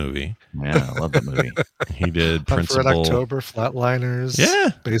 Great movie. Yeah, I love that movie. He did Hunt for Red Principal. October, Flatliners.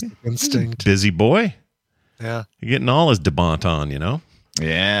 Yeah. Basic Instinct. Busy boy. Yeah. You're getting all his de Bont on, you know?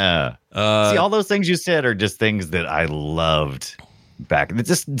 Yeah. See, all those things you said are just things that I loved back.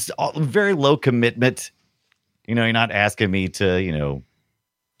 It's all very low commitment. You know, you're not asking me to,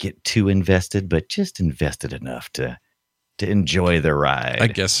 get too invested, but just invested enough to enjoy the ride. I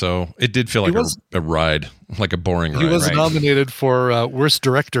guess so. It did feel like a ride, like a boring ride. He was nominated for Worst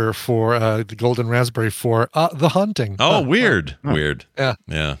Director for the Golden Raspberry for The Haunting. Oh, weird. Weird. Yeah.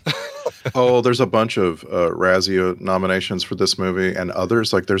 Yeah. There's a bunch of Razzie nominations for this movie and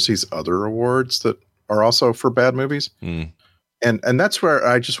others. Like there's these other awards that are also for bad movies. Mm. And that's where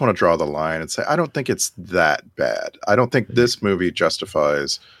I just want to draw the line and say, I don't think it's that bad. I don't think this movie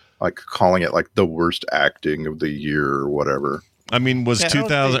justifies like calling it like the worst acting of the year or whatever. I mean, was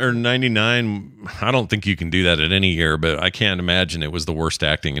 2000 or 99? I don't think you can do that at any year, but I can't imagine it was the worst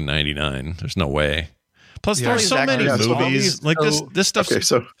acting in 99. There's no way. Plus, there's so many movies like this stuff.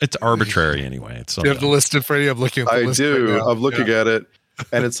 It's arbitrary anyway. It's so you have the list in front of you. I'm looking at the list. I do. Right I'm looking at it.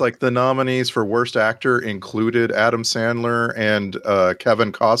 And it's like the nominees for worst actor included Adam Sandler and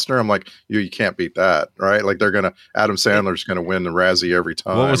Kevin Costner. I'm like, you can't beat that, right? Like Adam Sandler's gonna win the Razzie every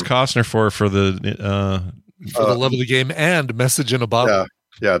time. What was Costner for the love of the game and Message in a Bottle?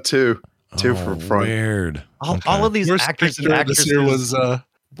 Yeah, two from front. Weird. All of these Worst actors and picture actresses. this year was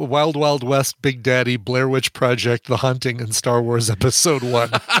Wild Wild West, Big Daddy, Blair Witch Project, The Haunting, and Star Wars Episode 1.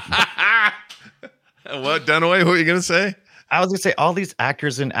 What, Dunaway? What are you gonna say? I was going to say all these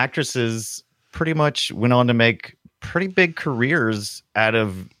actors and actresses pretty much went on to make pretty big careers out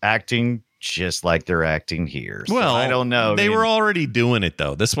of acting just like they're acting here. So Well, I don't know. They were already doing it,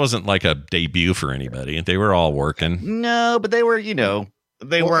 though. This wasn't like a debut for anybody. They were all working. No, but they were,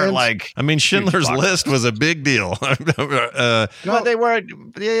 they weren't like. I mean, Schindler's List was a big deal. But they weren't.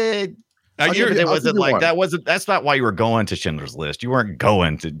 It wasn't like that. That's not why you were going to Schindler's List. You weren't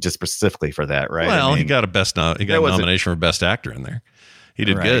going to just specifically for that, right? Well, he got a nomination for best actor in there. He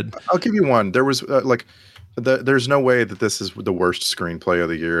did good. I'll give you one. There was there's no way that this is the worst screenplay of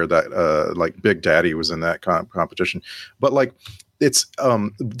the year. That like Big Daddy was in that competition, but like it's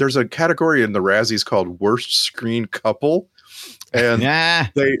there's a category in the Razzies called worst screen couple. And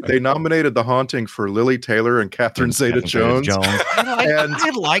they nominated The Haunting for Lily Taylor and Catherine Zeta-Jones.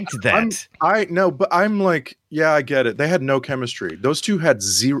 I liked that. I know, but I'm like, yeah, I get it. They had no chemistry. Those two had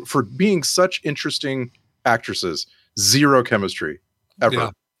zero, for being such interesting actresses, zero chemistry ever.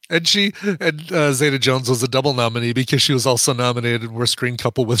 Yeah. And Zeta-Jones was a double nominee because she was also nominated in Worst Screen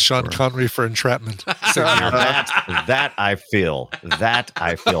Couple with Sean Connery for Entrapment. that I feel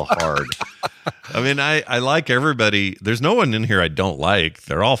hard. I mean, I like everybody. There's no one in here I don't like.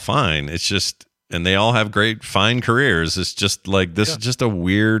 They're all fine. It's just, and they all have great, fine careers. It's just like, this is just a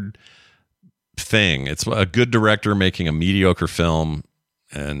weird thing. It's a good director making a mediocre film.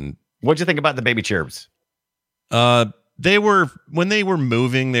 And what'd you think about the baby cherubs? When they were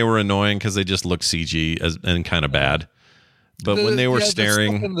moving, they were annoying because they just looked CG and kind of bad. But when they were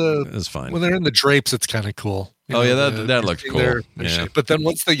staring, it was fine. When they're in the drapes, it's kind of cool. That looked cool. Yeah. But then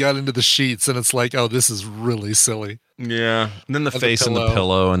once they got into the sheets, and it's like, oh, this is really silly. Yeah. And then the face and the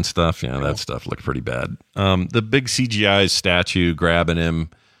pillow and stuff. Yeah, that stuff looked pretty bad. The big CGI statue grabbing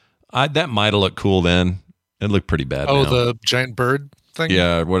him, that might have looked cool then. It looked pretty bad. Oh, now. The giant bird thing?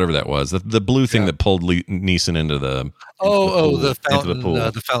 Yeah, whatever that was. The blue thing that pulled Neeson into the the fountain,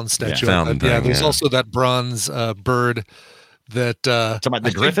 the fountain statue. Yeah, fountain thing, there's also that bronze bird that talking about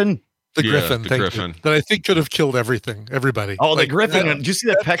the griffin. The griffin, thank you. That I think could have killed everybody. Oh, the griffin! Did you see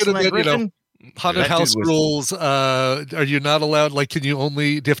that pecs on that griffin? Haunted house rules. Are you not allowed? Like, do you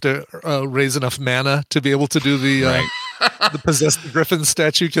have to raise enough mana to be able to do the the possess the Griffin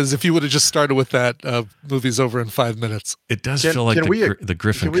statue? Because if you would have just started with that, movie's over in 5 minutes. It does feel like the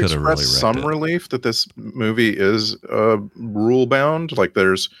Griffin could have really some relief that this movie is rule bound. Like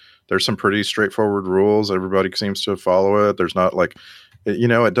there's some pretty straightforward rules. Everybody seems to follow it. There's not like,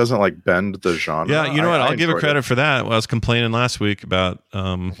 it doesn't like bend the genre. Yeah, you know what? I'll give it credit for that. I was complaining last week about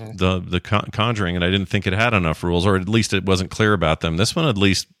the Conjuring, and I didn't think it had enough rules, or at least it wasn't clear about them. This one at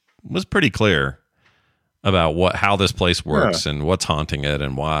least was pretty clear about how this place works and what's haunting it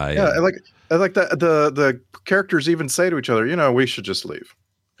and why. Yeah, I like the characters even say to each other, we should just leave.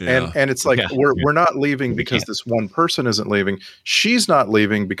 Yeah. And it's like we're not leaving because this one person isn't leaving. She's not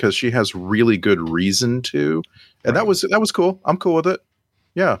leaving because she has really good reason to. And that was cool. I'm cool with it.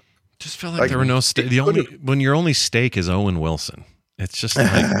 Yeah. Just felt like there were no when your only stake is Owen Wilson. It's just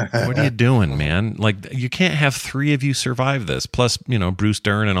like, what are you doing, man? Like, you can't have 3 of you survive this. Plus, Bruce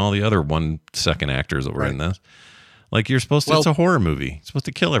Dern and all the other 1 second actors that were in this. Like, you're supposed to. It's a horror movie. It's supposed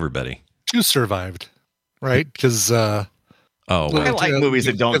to kill everybody. 2 survived, right? Because I like movies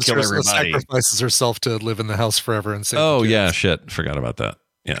that don't kill everybody. Sacrifices herself to live in the house forever and save. Oh yeah, shit, forgot about that.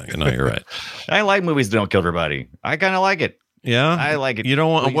 Yeah, you're right. I like movies that don't kill everybody. I kind of like it. Yeah, I like it. You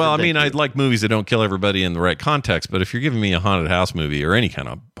don't want. Well, I mean, I like movies that don't kill everybody in the right context. But if you're giving me a haunted house movie or any kind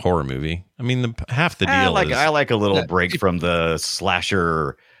of horror movie, I mean, half the deal I like a little break from the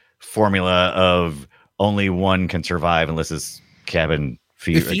slasher formula of only one can survive unless it's cabin.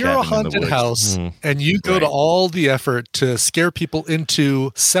 If you're a haunted house and you go to all the effort to scare people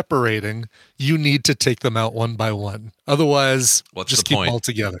into separating, you need to take them out one by one. Otherwise, just keep them all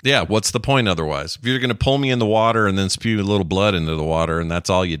together. Yeah, what's the point otherwise? If you're going to pull me in the water and then spew a little blood into the water and that's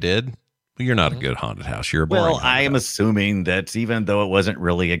all you did, well, you're not a good haunted house. You're a boring I am assuming that even though it wasn't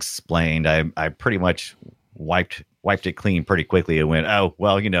really explained, I pretty much wiped it clean pretty quickly and went, oh,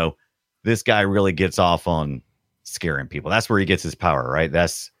 well, this guy really gets off on scaring people. That's where he gets his power, right?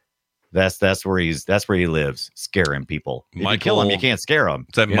 That's where he lives, scaring people. If you kill him, you can't scare him.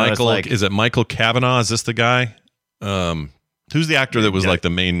 Is that Michael? Is it Michael Cavanaugh? Is this the guy? Who's the actor that was like the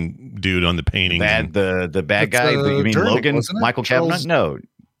main dude on the painting? The bad guy. You mean Logan? Michael Cavanaugh? No,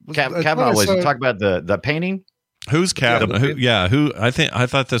 Cavanaugh was. You talk about the painting. Who's Cavanaugh? Who? I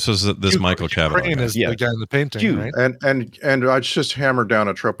thought this was this Michael Cavanaugh. Crane is the guy in the painting, right? And I just hammered down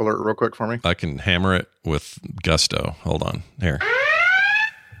a trip alert real quick for me. I can hammer it with gusto. Hold on, here.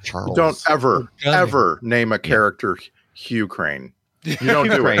 Charles. Don't ever name a character Hugh Crane. You don't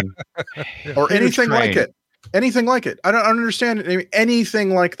do it, or anything like it. Anything like it. I don't understand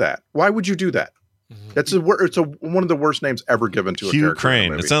anything like that. Why would you do that? It's one of the worst names ever given to a Hugh character.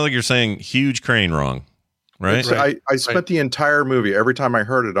 Crane. It sounds like you're saying huge crane wrong. Right. I spent the entire movie. Every time I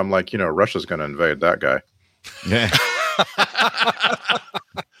heard it, I'm like, Russia's going to invade that guy. Yeah.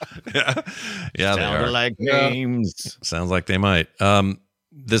 Yeah. They are. Like names. Sounds like they might.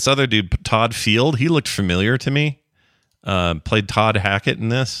 This other dude, Todd Field, he looked familiar to me. Played Todd Hackett in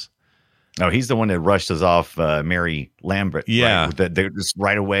this. Oh, he's the one that rushed us off Mary Lambert. Yeah. Right? They're just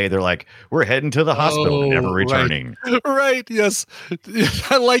right away. They're like, we're heading to the hospital and never returning. Right. Yes.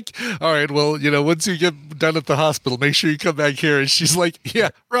 I like, all right, well, once you get done at the hospital, make sure you come back here. And she's like, yeah,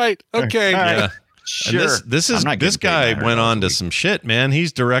 right. Okay. Yeah. Sure. And this guy went on to some shit, man.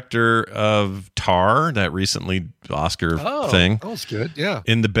 He's director of Tar, that recently Oscar thing. That was good. Yeah.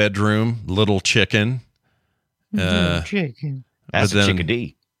 In the Bedroom, Little Chicken. Chicken. That's a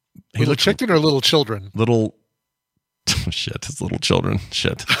chickadee. Little chicken or little children? Shit, it's little children.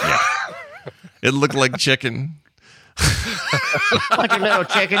 Shit. Yeah. It looked like chicken. Like little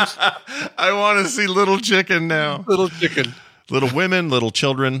chickens. I want to see Little Chicken now. Little chicken. Little women, little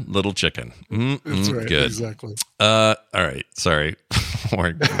children, little chicken. That's right. Good. Exactly. All right. Sorry.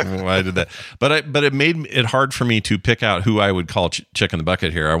 Why I did that? But it made it hard for me to pick out who I would call chick in the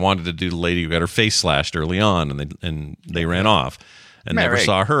bucket here. I wanted to do the lady who got her face slashed early on, and they ran off. And never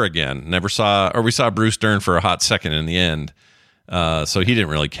saw her again. We saw Bruce Dern for a hot second in the end. So he didn't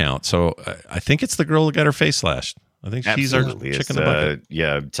really count. So I think it's the girl who got her face slashed. I think she's our chick in the bucket.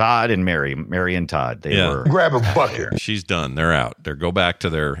 Yeah, Todd and Mary and Todd. They were. Grab a bucket. She's done. They're out. They go back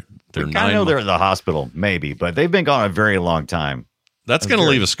to their 9 I know they're at the hospital, maybe, but they've been gone a very long time. That's going to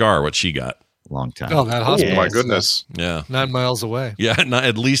leave a scar, what she got. Long time. Oh, that hospital. Oh, my goodness. Yeah. 9 miles away. Yeah,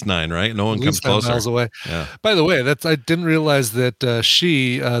 at least 9, right? No one comes closer. 9 miles away. Yeah. By the way, I didn't realize that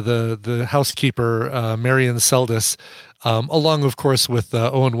she, the housekeeper, Marion Seldes, along, of course, with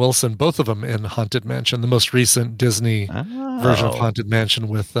Owen Wilson, both of them in Haunted Mansion, the most recent Disney version of Haunted Mansion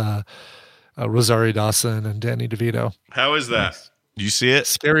with Rosario Dawson and Danny DeVito. How is that? Do you see it?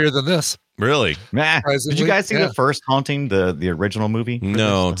 Scarier than this. Really? Nah. Did you Surprisingly, guys see yeah. the first Haunting, the original movie?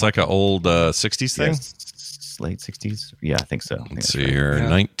 No, it's like an old 60s thing. Yes, late 60s. Yeah, I think so. Let's see here.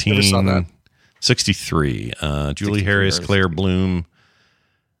 Yeah. Never saw that. 1963. Julie 63 Harris, or Claire 60. Bloom,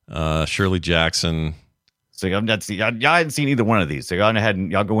 Shirley Jackson. So y'all hadn't seen either one of these. So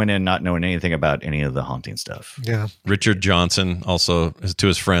y'all go in and not knowing anything about any of the Haunting stuff. Yeah. Richard Johnson, also to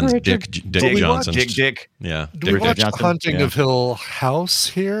his friends, Dick we Johnson. Dick. Yeah. Do we Dick watch Johnson? Haunting Yeah. of Hill House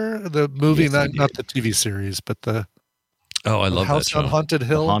here? The movie, Yes, we not did. the TV series, but the Oh, I love that House show. on Haunted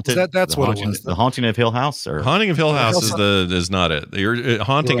Hill. That's what it was. The Haunting of Hill House, or Haunting of Hill House House is not it. The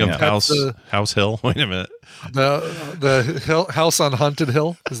Haunting Right. of That's House Hill. Wait a minute. the House on Haunted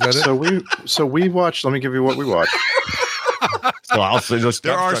Hill. Is that it? So we watched. Let me give you what we watched. so I'll say those.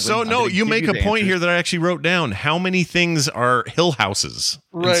 There are you make a point here that I actually wrote down. How many things are Hill Houses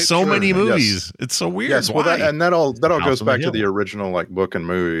in Right, so sure. many movies? Yes. It's so weird. Yes, well, Why? that all House goes on the back to Hill. the original like book and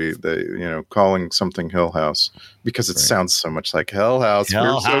movie. Calling something Hill House because it sounds so much like Hell House.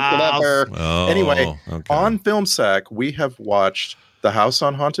 Hell We're so clever. Oh, Anyway, okay. on Film Sack, we have watched The House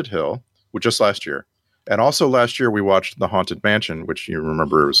on Haunted Hill, which just last year, and also last year we watched The Haunted Mansion, which you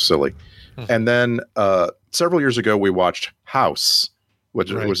remember was silly, and then several years ago we watched House,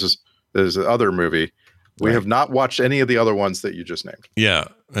 which was this other movie. We have not watched any of the other ones that you just named. Yeah,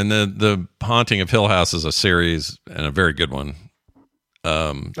 and the Haunting of Hill House is a series and a very good one.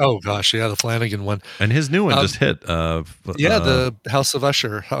 Oh gosh, yeah, the Flanagan one. And his new one just hit. The House of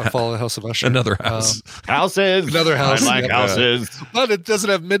Usher, Fall of the House of Usher. Another house. Houses. Another house. I like Yeah. houses. But it doesn't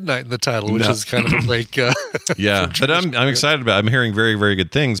have midnight in the title, which is kind of like Yeah, but I'm excited about it. I'm hearing very, very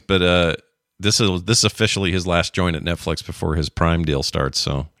good things, but this is officially his last joint at Netflix before his Prime deal starts,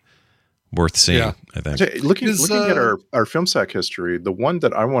 so worth seeing, Yeah. I think. Hey, looking at our Film Sack history, the one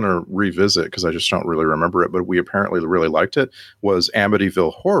that I want to revisit because I just don't really remember it, but we apparently really liked it, was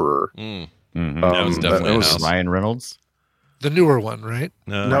Amityville Horror. Mm-hmm. That was definitely a house. Ryan Reynolds. the newer one, right?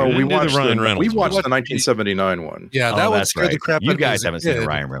 No, we didn't do watched Ryan the Reynolds. We watched one. the 1979 one. Yeah, that one that's scared right. the crap out You of me guys as a haven't seen the kid.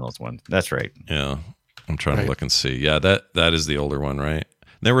 Ryan Reynolds one. That's right. Yeah, I'm trying Right. to look and see. Yeah, that is the older one, right?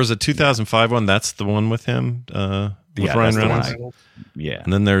 There was a 2005 one. That's the one with him, with Yeah, Ryan that's the one Reynolds. Yeah.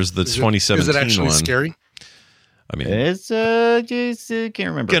 And then there's the 2017 Is it actually one. scary? I mean, It's just can't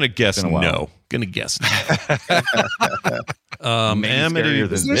remember. gonna guess It's been a while. no. Gonna guess no. Maybe Amity. scarier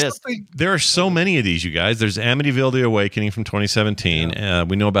than Is there this. something? There are so many of these, you guys. There's Amityville: The Awakening from 2017.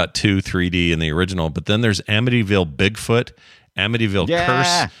 We know about 2, 3D in the original, but then there's Amityville Bigfoot, Amityville Yeah. Curse,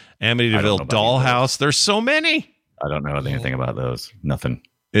 I don't know Amityville about Dollhouse. There's so many. I don't know anything about those. Nothing.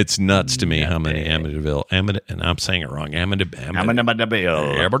 It's nuts to me how Nothing. many Amityville, and I'm saying it wrong. Amityville.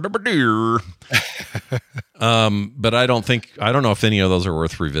 But I don't know if any of those are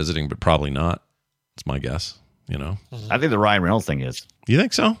worth revisiting, but probably not. It's my guess. You know, I think the Ryan Reynolds thing is. you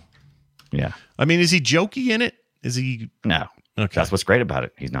think so? Yeah. I mean, is he jokey in it? Is he? No. Okay, That's what's great about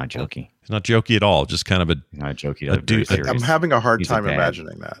it. He's not jokey. he's not jokey at all. Just kind of a. He's not jokey. A Very dude- serious. I'm having a hard He's a time dad.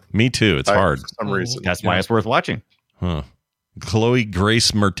 imagining that. Me too. It's hard. For some reason. That's why it's worth watching. Huh. Chloe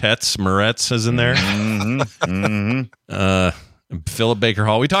Grace Moretz is in there. Philip Baker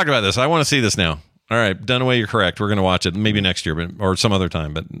Hall. We talked about this. I want to see this now. All right, Dunaway, you're correct. We're going to watch it maybe next year, or some other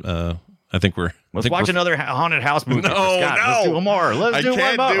time. But I think we're. Let's watch another haunted house movie. No, Scott. Let's do one more. Let's do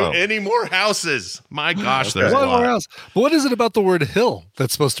one more. any more houses. My gosh, Okay. there's a One more lot. house. But what is it about the word hill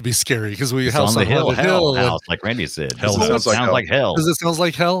that's supposed to be scary? Because we It's house on the hill, Haunted hell and- house, like Randy said. Hell It house. sounds like hell. Does it sound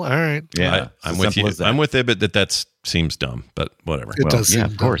like hell? All right. Yeah, I'm it's with as simple you. as that. I'm with it, but that seems dumb. But whatever. It does yeah,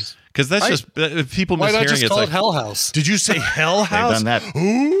 seem of course. Because that's just if people Why not mishearing just it's call like it Hell House? Did you say Hell House? done that.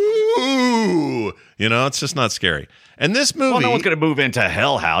 Ooh, it's just not scary. And this movie, Well, no one's going to move into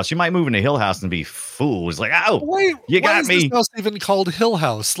Hell House. You might move into Hill House and be fools. Like, oh, Why, you why got is me. this house even called Hill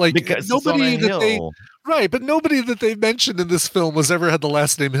House? Like Because nobody it's on a that they hill. right, but nobody that they mentioned in this film was ever had the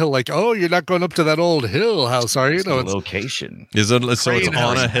last name Hill. Like, oh, you're not going up to that old Hill House, are you? It's No, the it's location. is it so it's Crane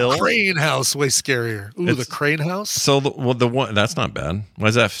on House. a hill? Crane House, way scarier. Ooh, the Crane House. So the one that's not bad. Why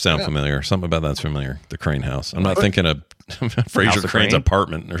does that sound familiar? Something about that's familiar. The Crane House. I'm not thinking of Fraser of Crane's Crane?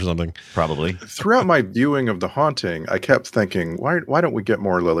 apartment or something. Probably. Throughout my viewing of The Haunting, I kept thinking, why don't we get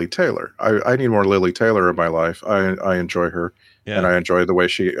more Lily Taylor? I need more Lily Taylor in my life. I enjoy her, Yeah. and I enjoy the way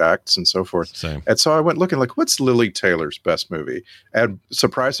she acts and so forth. Same. And so I went looking like, what's Lily Taylor's best movie? And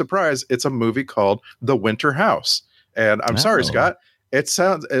surprise, surprise, it's a movie called The Winter House. And I'm sorry, Oh. Scott. It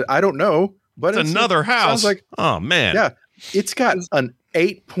sounds, I don't know, but It's another house. Sounds like, Oh man. yeah, it's got an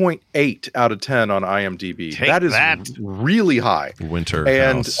 8.8 out of 10 on IMDb. Take that is that. really high. Winter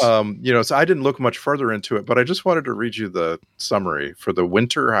And house. so I didn't look much further into it, but I just wanted to read you the summary for The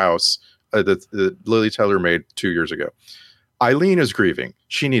Winter House that Lily Taylor made 2 years ago. Eileen is grieving.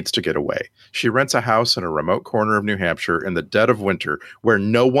 She needs to get away. She rents a house in a remote corner of New Hampshire in the dead of winter where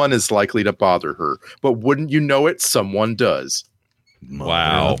no one is likely to bother her. But wouldn't you know it, someone does.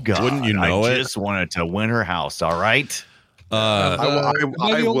 Wow. Wouldn't you know I it? just wanted to win her house, all right?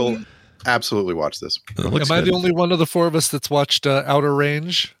 I will absolutely watch this. Am I the only one of the four of us that's watched Outer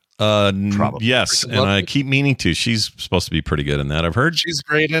Range? Probably. Yes, and I keep meaning to. She's supposed to be pretty good in that, I've heard. She's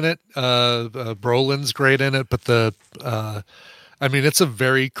great in it. Brolin's great in it, but it's a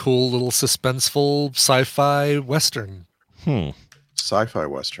very cool little suspenseful sci-fi western. Sci-fi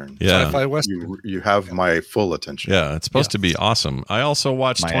western. Yeah. Sci-fi western. You have my full attention. Yeah, it's supposed to be awesome. I also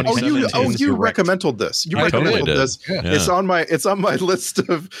watched 2017. You recommended this. You recommended this. Yeah. It's on my list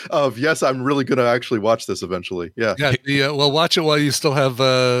of yes, I'm really going to actually watch this eventually. Yeah. Well, watch it while you still have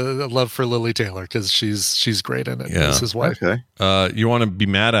a love for Lily Taylor, because she's great in it. Yeah. This is why. Okay. You want to be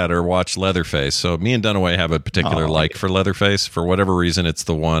mad at her, watch Leatherface. So me and Dunaway have a particular for Leatherface. For whatever reason, it's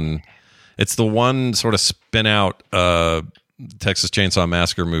the one sort of spin out Texas Chainsaw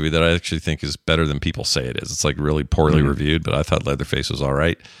Massacre movie that I actually think is better than people say it is. It's like really poorly reviewed, but I thought Leatherface was all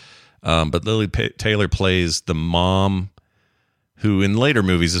right. But Lily Taylor plays the mom, who in later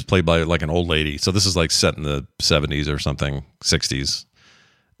movies is played by like an old lady. So this is like set in the 70s or something, 60s.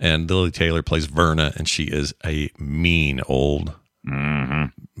 And Lily Taylor plays Verna, and she is a mean old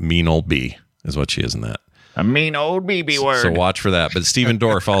bee is what she is in that. A mean old BB word. So watch for that. But Steven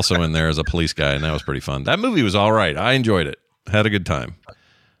Dorff also in there as a police guy, and that was pretty fun. That movie was all right. I enjoyed it. Had a good time.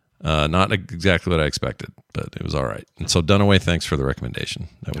 Not exactly what I expected, but it was all right. And so Dunaway, thanks for the recommendation.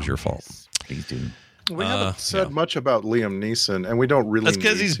 That was your fault. Please do. We haven't said much about Liam Neeson, and we don't really. That's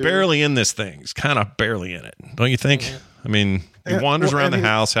because he's barely in this thing. He's kind of barely in it, don't you think? I mean, he wanders around the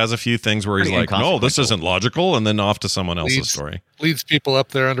house, has a few things where he's like, "No, this isn't logical," and then off to someone else's story. Leads people up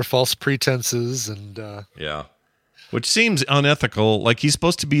there under false pretenses, and which seems unethical. Like he's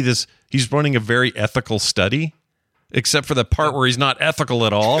supposed to be this. He's running a very ethical study, except for the part where he's not ethical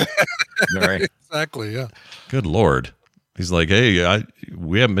at all. Right. Exactly. Yeah. Good Lord. He's like, hey,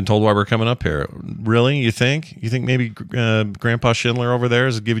 we haven't been told why we're coming up here. Really? You think? You think maybe Grandpa Schindler over there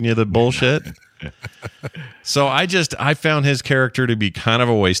is giving you the bullshit? So I found his character to be kind of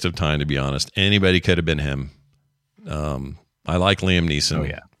a waste of time, to be honest. Anybody could have been him. I like Liam Neeson. Oh,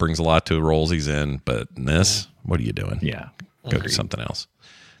 yeah. Brings a lot to the roles he's in. But in this, what are you doing? Yeah. Go do something else.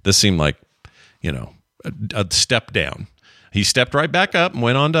 This seemed like, a step down. He stepped right back up and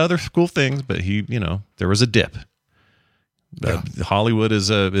went on to other cool things, but there was a dip. Hollywood is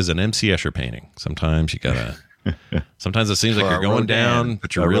an M.C. Escher painting. Sometimes you gotta. Sometimes it seems like you're going down,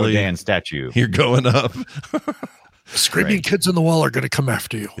 but you're really Rodin statue. You're going up. Screaming kids in the wall are going to come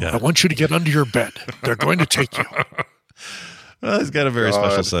after you. Yeah. I want you to get under your bed. They're going to take you. Well, he's got a very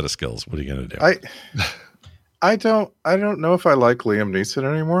special set of skills. What are you going to do? I don't know if I like Liam Neeson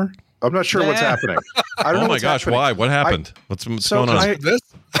anymore. I'm not sure what's happening. I don't know. Oh my gosh, happening. why? What happened? What's going on?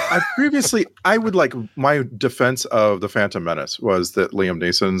 I would like, my defense of The Phantom Menace was that Liam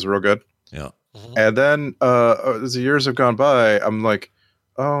Neeson's real good. Yeah. And then as the years have gone by, I'm like,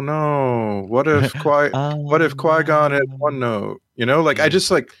 oh no, what if Qui-Gon had one note? I just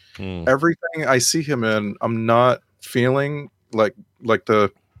like everything I see him in, I'm not feeling like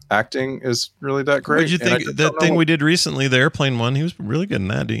the acting is really that great. What did you think that thing we did recently, the airplane one? He was really good in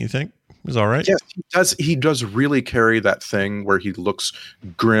that, didn't you think? It was all right. Yes, he does really carry that thing where he looks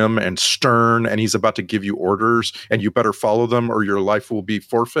grim and stern, and he's about to give you orders, and you better follow them or your life will be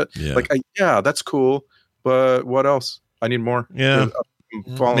forfeit. Yeah. That's cool, but what else? I need more. Yeah.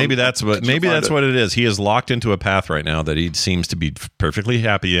 Maybe that's what it is. He is locked into a path right now that he seems to be perfectly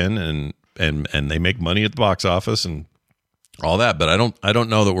happy in, and they make money at the box office and all that. But I don't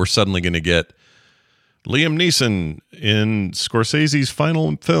know that we're suddenly going to get Liam Neeson in Scorsese's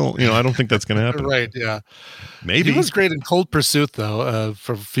final film. I don't think that's going to happen. Right, yeah. Maybe. He was great in Cold Pursuit, though,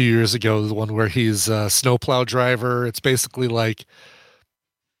 from a few years ago, the one where he's a snowplow driver. It's basically like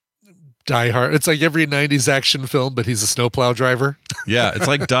Die Hard. It's like every 90s action film, but he's a snowplow driver. Yeah, it's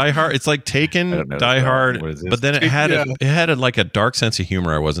like Die Hard. It's like Taken, Die Hard, but then it had like a dark sense of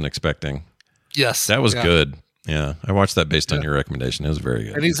humor I wasn't expecting. Yes. That was good. Yeah, I watched that based on your recommendation. It was very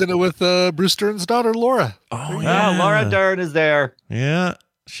good. And he's in it with Bruce Dern's daughter, Laura. Oh, yeah. Laura Dern is there. Yeah,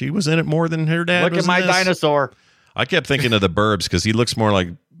 she was in it more than her dad. Look at my dinosaur. I kept thinking of The Burbs because he looks more like,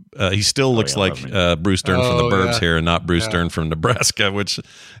 he still looks like Bruce Dern from The Burbs here and not Bruce Dern from Nebraska, which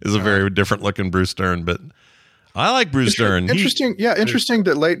is a very different looking Bruce Dern. But I like Bruce Dern. Interesting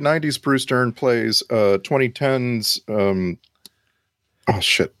that late 90s Bruce Dern plays 2010's. Oh,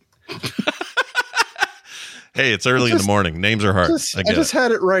 shit. Hey, it's early in the morning. Names are hard. I just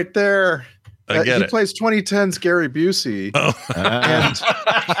had it right there. I get he it. plays 2010's Gary Busey,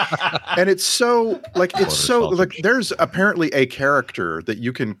 and it's so like there's apparently a character that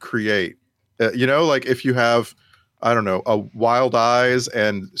you can create. Like if you have, I don't know, a wild eyes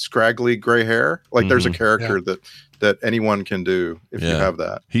and scraggly gray hair, like there's a character that anyone can do if you have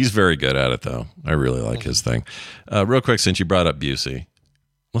that. He's very good at it, though. I really like his thing. Real quick, since you brought up Busey,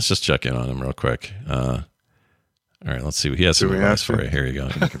 let's just check in on him real quick. All right, let's see. He has some advice for you. Here you go.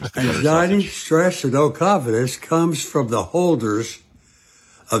 Anxiety, stress, and no confidence comes from the holders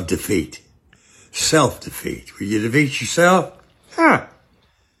of defeat. Self-defeat. When you defeat yourself,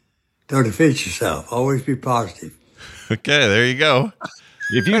 don't defeat yourself. Always be positive. Okay, there you go.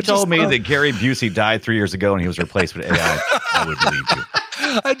 If you told me that Gary Busey died 3 years ago and he was replaced with AI, I would believe you.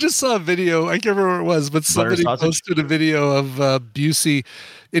 I just saw a video. I can't remember what it was, but somebody posted a video of Busey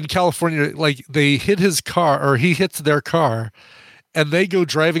in California. Like they hit his car, or he hits their car, and they go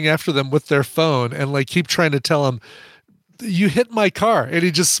driving after them with their phone and like keep trying to tell him, "You hit my car," and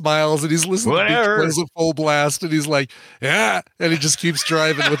he just smiles and he's listening to Beach Boys at full blast, and he's like, "Yeah," and he just keeps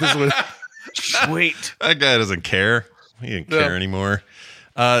driving with his. Sweet. That guy doesn't care. He didn't care anymore.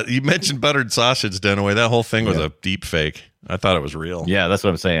 You mentioned buttered sausage, Dunaway. That whole thing was a deep fake. I thought it was real. Yeah, that's what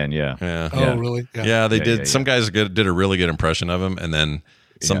I'm saying. Yeah. Oh, really? Yeah, they did. Some guys did a really good impression of him, and then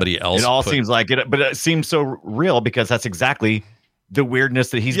somebody else. It all seems like it, but it seems so real because that's exactly the weirdness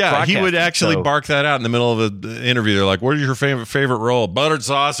that he's. Yeah, he would actually bark that out in the middle of the interview. They're like, "What is your favorite roll?" Buttered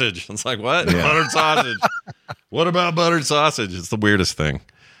sausage. It's like, what? Yeah. Buttered sausage. What about buttered sausage? It's the weirdest thing.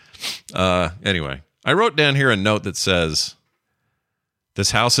 Anyway, I wrote down here a note that says,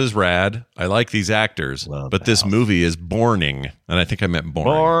 "This house is rad. I like these actors, but this movie is boring." And I think I meant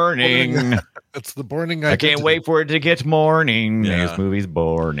boring. Boring. It's the boring. I can't wait for it to get morning. Yeah. This movie's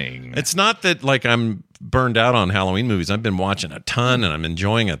boring. It's not that like I'm burned out on Halloween movies. I've been watching a ton, and I'm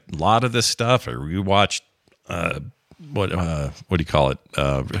enjoying a lot of this stuff. I rewatched what do you call it?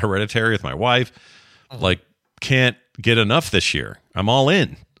 Hereditary with my wife. Like, can't get enough this year. I'm all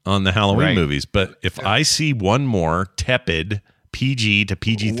in on the Halloween movies. But if I see one more tepid PG to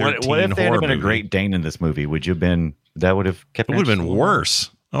PG-13 what if there had been movie, a Great Dane in this movie? Would you have been? That would have kept. It would have been worse.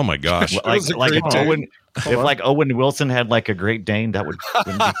 Oh my gosh! If Owen Wilson had like a Great Dane, that would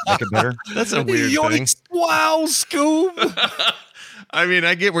make it better. That's a weird thing. Wow, Scoob. I mean,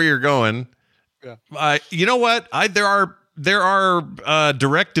 I get where you're going. Yeah. You know what? There are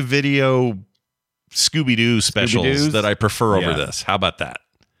direct to video Scooby-Doo specials that I prefer over this. How about that?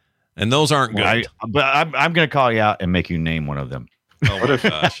 And those aren't good. But I'm going to call you out and make you name one of them. Oh my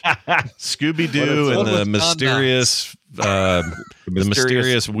gosh! Scooby-Doo and the mysterious,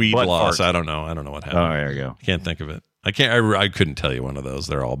 mysterious weed loss. I don't know what happened. Oh, there you go. Can't think of it. I couldn't tell you one of those.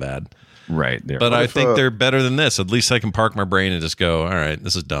 They're all bad. Right. But I think they're better than this. At least I can park my brain and just go, all right,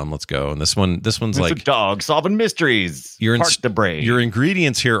 this is dumb. Let's go. And this one's like a dog solving mysteries. Park the brain. Your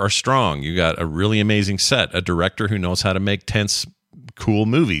ingredients here are strong. You got a really amazing set, a director who knows how to make tense, cool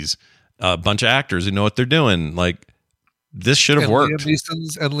movies, a bunch of actors who know what they're doing. Like, this should have worked.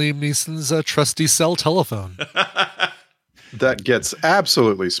 Liam Neeson's trusty cell telephone. That gets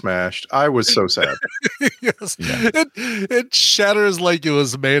absolutely smashed. I was so sad. Yes. Yeah. It shatters like it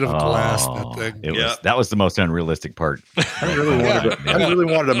was made of glass. That thing. That was the most unrealistic part. I really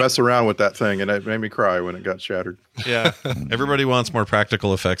wanted to mess around with that thing, and it made me cry when it got shattered. Yeah. Everybody wants more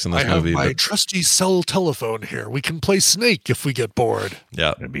practical effects in this movie. My trusty cell telephone here. We can play Snake if we get bored.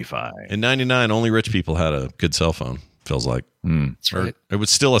 Yeah. It'd be fine. In 99, only rich people had a good cell phone, feels like. That's right. It was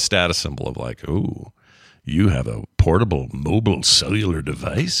still a status symbol of like, ooh, you have a portable mobile cellular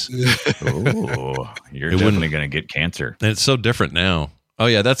device? Oh, you're definitely going to get cancer. And it's so different now. Oh,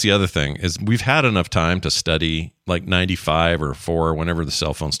 yeah, that's the other thing, is we've had enough time to study, like 95 or 4, whenever the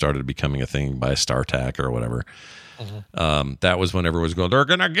cell phone started becoming a thing by StarTAC or whatever. Mm-hmm. That was when everyone was going, they're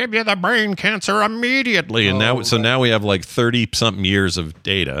going to give you the brain cancer immediately. And now we have like 30-something years of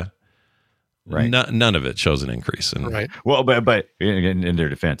data. Right. None of it shows an increase. Right. Well, but in their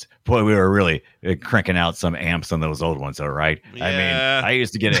defense, boy, we were really cranking out some amps on those old ones, all right? Yeah. I mean, I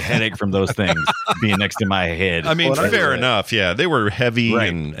used to get a headache from those things being next to my head. I mean, fair enough. Yeah, they were heavy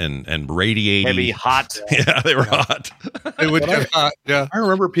and radiating. Heavy, hot. Yeah, they were hot. They would get hot. Yeah. I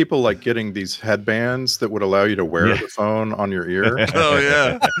remember people like getting these headbands that would allow you to wear the phone on your ear. Oh,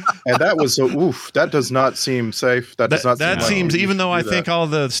 yeah. And that was that does not seem safe. That does not seem that seems, even though I think all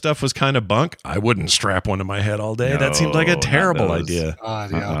the stuff was kind of bunk, I wouldn't strap one to my head all day. That seems like a terrible idea.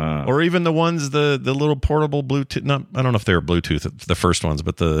 Yeah. Or even the ones, the little portable Bluetooth. I don't know if they were Bluetooth, the first ones,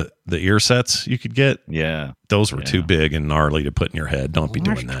 but the ear sets you could get. Yeah, those were too big and gnarly to put in your head. Don't be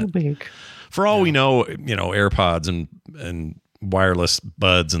doing that. Too big. For all we know, AirPods and wireless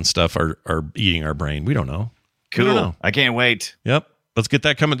buds and stuff are eating our brain. We don't know. Cool. We don't know. I can't wait. Yep. Let's get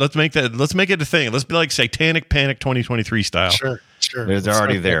that coming. Let's make it a thing. Let's be like Satanic Panic 2023 style. Sure. It's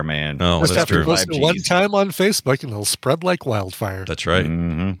already there, man. Oh, Just that's have to true. post it one time on Facebook and it'll spread like wildfire. That's right.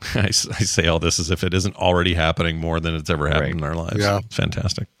 Mm-hmm. I say all this as if it isn't already happening more than it's ever happened in our lives. Yeah. It's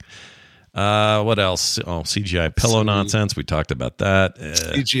fantastic. What else? Oh, CGI pillow nonsense. We talked about that.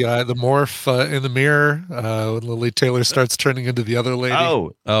 CGI, the morph in the mirror when Lily Taylor starts turning into the other lady.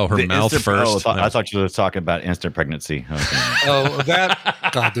 Oh, her mouth first. I thought you were talking about instant pregnancy. Okay. Oh,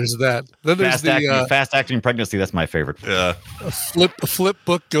 that. God, there's that. Then there's fast acting pregnancy. That's my favorite. Yeah. Flip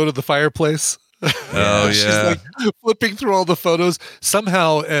book, go to the fireplace. Oh yeah. She's like flipping through all the photos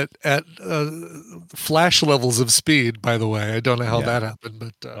somehow at flash levels of speed. By the way, I don't know how that happened,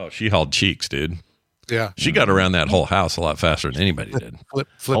 but she hauled cheeks, dude. Yeah, she got around that whole house a lot faster than anybody did. Flip,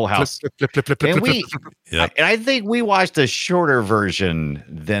 whole house. And I think we watched a shorter version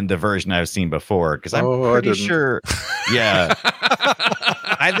than the version I've seen before because I'm pretty sure. Yeah,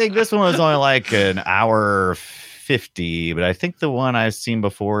 I think this one was only like an hour 50, but I think the one I've seen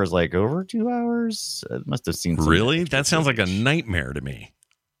before is like over 2 hours. I must have seen. Really? That sounds like a nightmare to me.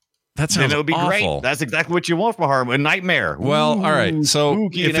 That sounds it would be awful. great. That's exactly what you want from a horror movie. A nightmare. Well, all right. So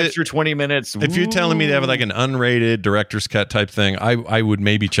if an extra 20 minutes. If you're telling me they have like an unrated director's cut type thing, I would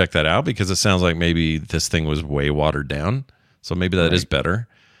maybe check that out because it sounds like maybe this thing was way watered down. So maybe that is better.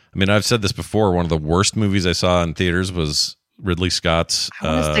 I mean, I've said this before. One of the worst movies I saw in theaters was Ridley Scott's. I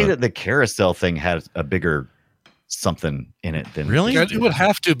want to say that the carousel thing had a bigger something in it than really. Yeah, it would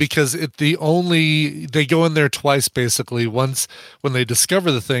have to because they go in there twice basically. Once when they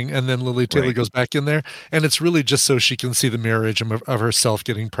discover the thing, and then Lily Taylor goes back in there, and it's really just so she can see the mirror image of herself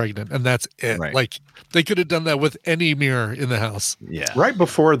getting pregnant, and that's it. Right. Like they could have done that with any mirror in the house. Yeah. Right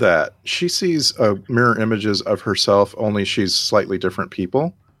before that, she sees mirror images of herself, only she's slightly different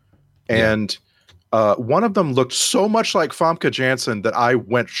people, and. One of them looked so much like Famke Janssen that I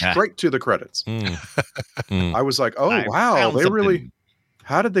went straight to the credits. I was like, "Oh wow, they really?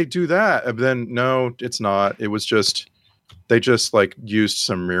 How did they do that?" And then no, it's not. It was just they just like used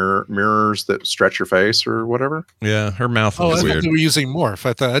some mirrors that stretch your face or whatever. Yeah, her mouth was I weird. thought they were using morph.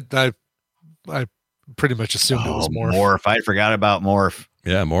 I thought I pretty much assumed it was morph. Morph. I forgot about morph.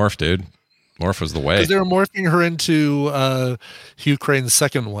 Yeah, morph, dude. Morph was the way. Because they were morphing her into Hugh Crane's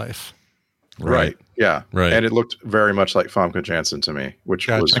second wife. Right. Yeah. Right. And it looked very much like Famke Janssen to me, which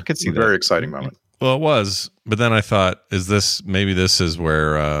was I could see a very exciting moment. Well, it was, but then I thought, maybe this is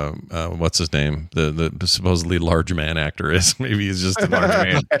where what's his name, the supposedly large man actor is. Maybe he's just a large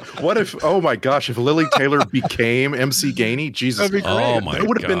man. What if? Oh my gosh! If Lily Taylor became MC Gainey, Jesus! That'd be great. Oh my! It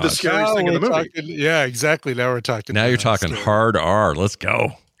would have been the scariest thing in the movie. Yeah, exactly. Now we're talking. Now you're talking hard R. Let's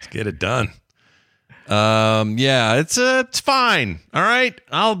go. Let's get it done. Yeah, it's fine. All right.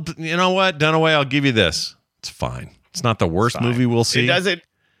 You know what, Dunaway, I'll give you this. It's fine. It's not the worst movie we'll see. It doesn't.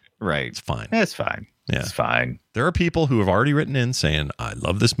 Right. It's fine. It's fine. Yeah. It's fine. There are people who have already written in saying, I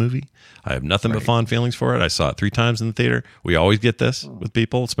love this movie. I have nothing but fond feelings for it. I saw it 3 times in the theater. We always get this with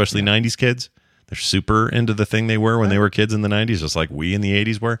people, especially 90s kids. They're super into the thing they were when they were kids in the 90s, just like we in the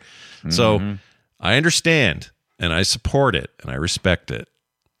 80s were. So I understand and I support it and I respect it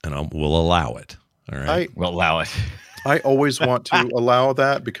and we'll allow it. All right. We'll allow it. I always want to allow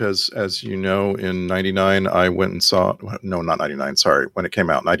that because, as you know, in 99, I went and saw, no, not 99, sorry, when it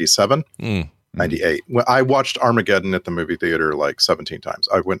came out, 97, 98. Well, I watched Armageddon at the movie theater like 17 times.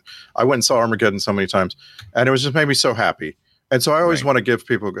 I went and saw Armageddon so many times, and it was just made me so happy. And so I always want to give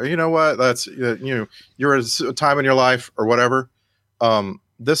people, you know what, that's, you're at a time in your life or whatever.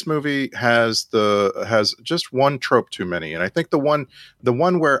 This movie has just one trope too many, and I think the one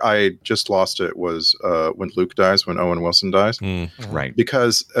where I just lost it was when Luke dies, when Owen Wilson dies, right?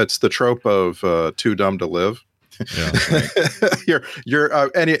 Because it's the trope of too dumb to live. Yeah,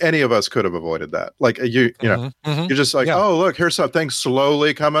 right. Any of us could have avoided that. Like you're just like, oh look, here's something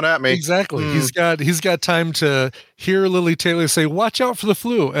slowly coming at me. Exactly. He's got time to hear Lily Taylor say, "Watch out for the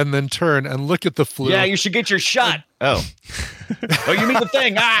flu," and then turn and look at the flu. Yeah, you should get your shot. Oh, you mean the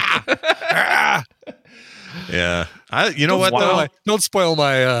thing? Yeah. Don't spoil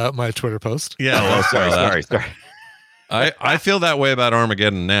my Twitter post. Yeah. Sorry. I feel that way about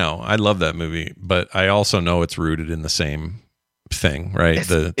Armageddon now. I love that movie, but I also know it's rooted in the same thing, right?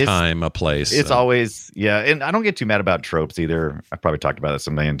 The time, a place. It's always, and I don't get too mad about tropes either. I've probably talked about this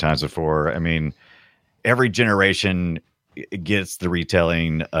a million times before. I mean, every generation gets the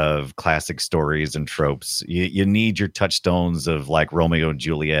retelling of classic stories and tropes. You need your touchstones of like Romeo and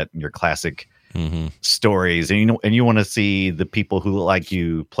Juliet and your classic stories, and you want to see the people who look like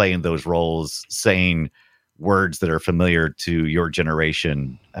you play in those roles saying words that are familiar to your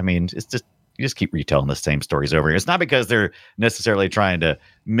generation. I mean, it's just you just keep retelling the same stories over here. It's not because they're necessarily trying to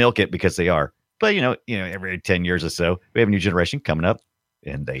milk it, because they are. But every 10 years or so, we have a new generation coming up,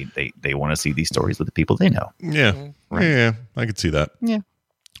 and they want to see these stories with the people they know. Yeah, right. Yeah, I could see that. Yeah.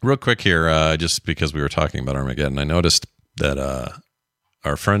 Real quick here, just because we were talking about Armageddon, I noticed that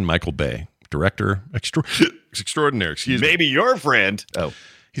our friend Michael Bay, director extraordinaire, maybe your friend. Oh,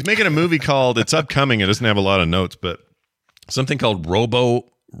 he's making a movie called. It's upcoming. It doesn't have a lot of notes, but something called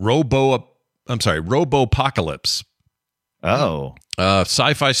Robopocalypse. Oh.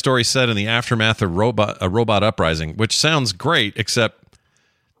 Sci-fi story set in the aftermath of a robot uprising, which sounds great, except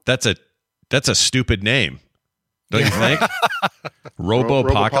that's a stupid name. Don't you think?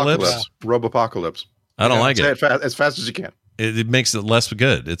 Robopocalypse? Robopocalypse. I don't like it. Say it as fast as you can. It makes it less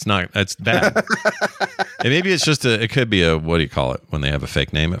good. It's bad. And maybe it's just it could be what do you call it when they have a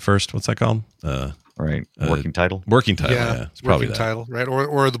fake name at first? What's that called? Right. Working title. Working title. Yeah. It's probably working title, right?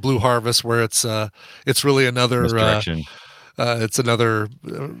 Or the Blue Harvest, where it's really another it's another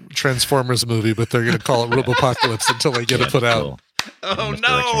Transformers movie, but they're going to call it Robopocalypse until they get it put out. Oh no!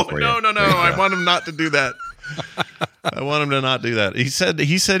 I want him not to do that. I want him to not do that. He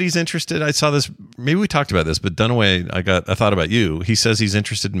said he's interested. I saw this. Maybe we talked about this, but Dunaway, I thought about you. He says he's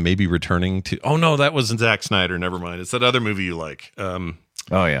interested in maybe returning to. Oh no, that wasn't Zack Snyder. Never mind. It's that other movie you like. Oh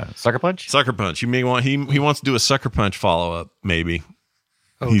yeah, Sucker Punch. Sucker Punch. You may want he wants to do a Sucker Punch follow up. Maybe.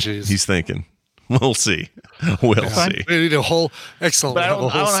 Oh jeez. He's thinking. We'll see. We'll see. We need a whole series in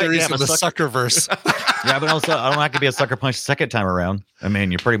the Suckerverse. Yeah, but also I don't like to be a Sucker Punch second time around. I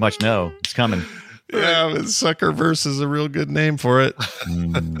mean, you pretty much know it's coming. Yeah, but Suckerverse is a real good name for it.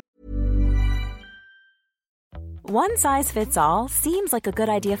 One size fits all seems like a good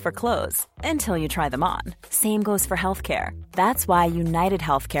idea for clothes until you try them on. Same goes for healthcare. That's why United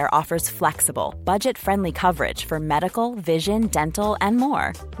Healthcare offers flexible, budget-friendly coverage for medical, vision, dental, and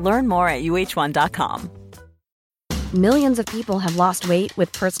more. Learn more at UH1.com. Millions of people have lost weight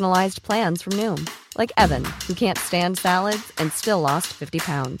with personalized plans from Noom. Like Evan, who can't stand salads and still lost 50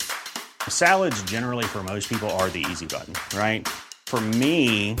 pounds. Salads generally for most people are the easy button, right? For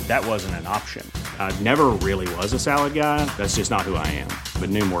me, that wasn't an option. I never really was a salad guy. That's just not who I am. But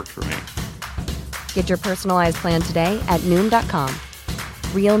Noom worked for me. Get your personalized plan today at Noom.com.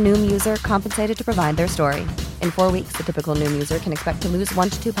 Real Noom user compensated to provide their story. In 4 weeks, the typical Noom user can expect to lose 1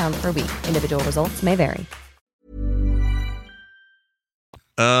 to 2 pounds per week. Individual results may vary.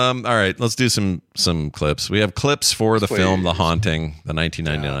 All right, let's do some clips. We have clips for the film The Haunting, the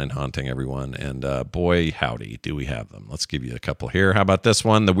 1999 Haunting, everyone. And boy, howdy, do we have them. Let's give you a couple here. How about this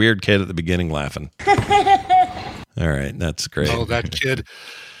one? The weird kid at the beginning laughing. All right, that's great. Oh, that kid.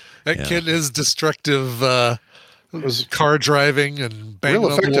 That kid is destructive. Was car driving and banging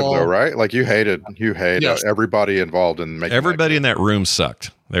real effective on the wall. though, right? Like you hated everybody involved in making. Everybody in that room sucked.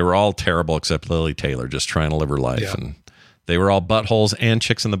 They were all terrible except Lily Taylor, just trying to live her life, and they were all buttholes and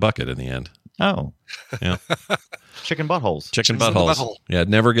chicks in the bucket in the end. Oh, yeah, chicken buttholes. Chicken buttholes. Yeah,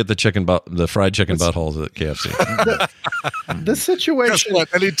 never get the fried chicken buttholes at KFC. The situation. Guess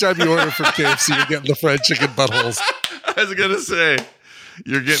what? Anytime you order from KFC, you're getting the fried chicken buttholes. I was gonna say,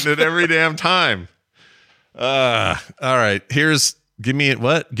 you're getting it every damn time. All right,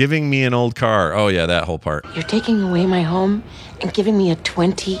 giving me an old car. Oh yeah, that whole part. You're taking away my home and giving me a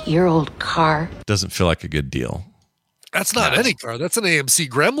 20-year-old car. Doesn't feel like a good deal. That's not any car. That's an AMC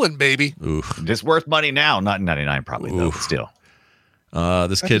Gremlin, baby. Oof. It's worth money now. Not in 99 probably, though, but still.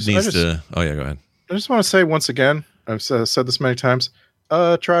 This kid needs to... Oh, yeah, go ahead. I just want to say once again, I've said this many times,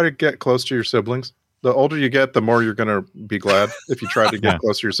 try to get close to your siblings. The older you get, the more you're going to be glad if you try to get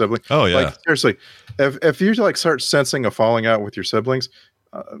close to your sibling. Oh, yeah. Like, seriously, if you start sensing a falling out with your siblings,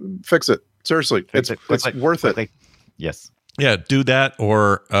 fix it. Seriously, it's worth it. Yes. Yeah, do that,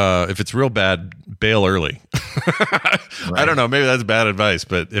 or if it's real bad, bail early. I don't know, maybe that's bad advice,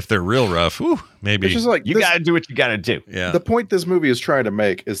 but if they're real rough, maybe it's just like you got to do what you got to do. Yeah. The point this movie is trying to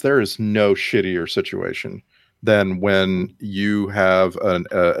make is there is no shittier situation than when you have an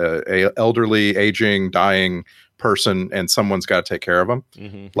elderly, aging, dying person and someone's got to take care of them.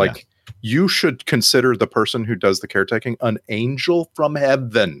 Mm-hmm. You should consider the person who does the caretaking an angel from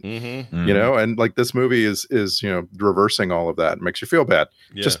heaven, and like this movie is reversing all of that. It makes you feel bad.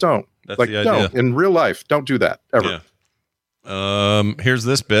 Yeah, just don't. That's the idea. No, in real life, don't do that ever. Yeah. Here's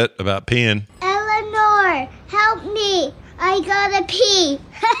this bit about peeing. Eleanor, help me. I gotta pee.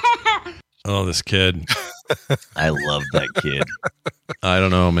 Oh, this kid. I love that kid. I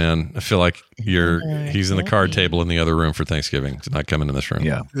don't know, man. I feel like he's in the card table in the other room for Thanksgiving. He's not coming in this room.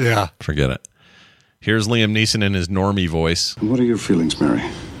 Yeah. Forget it. Here's Liam Neeson in his normie voice. What are your feelings, Mary?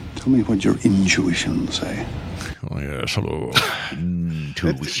 Tell me what your intuition say. Oh, yes, hello.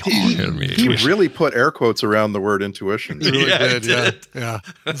 He really put air quotes around the word intuition. He really did. Yeah.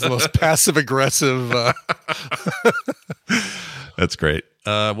 It's the most passive aggressive. That's great.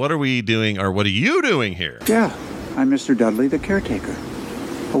 What are we doing, or what are you doing here? Yeah, I'm Mr. Dudley, the caretaker.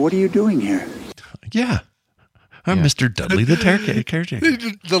 But what are you doing here? Yeah. I'm Mr. Dudley, the caretaker.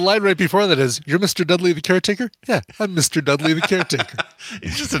 The line right before that is, "You're Mr. Dudley, the caretaker?" Yeah, I'm Mr. Dudley, the caretaker.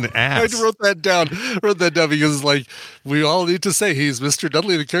 He's just an ass. I wrote that down because, like, we all need to say he's Mr.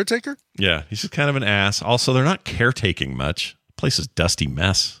 Dudley, the caretaker. Yeah, he's just kind of an ass. Also, they're not caretaking much. The place is a dusty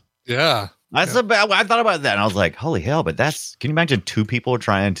mess. Yeah. I thought about that, and I was like, holy hell, but can you imagine two people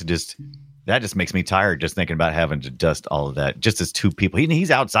trying to that just makes me tired just thinking about having to dust all of that, just as two people.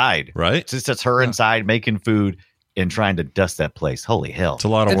 He's outside. Right. It's just it's her inside making food and trying to dust that place. Holy hell. It's a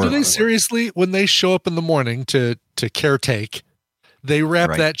lot of work. Do they seriously, when they show up in the morning to caretake, they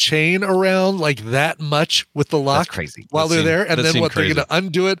wrap that chain around like that much with the lock? That's crazy. While they're there, and then what, crazy. they're going to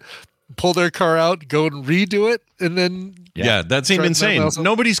undo it, pull their car out, go and redo it, and then... Yeah, that seemed insane.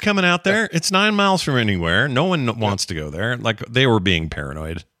 Nobody's coming out there. It's 9 miles from anywhere. No one wants to go there. Like, they were being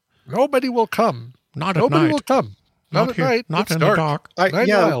paranoid. Nobody will come. Not at Nobody night. will come. Not at here. night. Not It's in dark. the dark. 9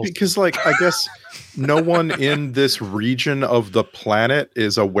 miles. Because, like, I guess no one in this region of the planet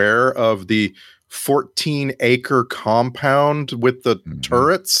is aware of the 14-acre compound with the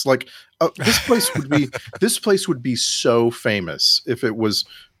turrets. Like, this place would be so famous if it was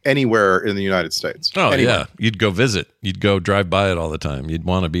anywhere in the United States. Oh, yeah. You'd go visit. You'd go drive by it all the time. You'd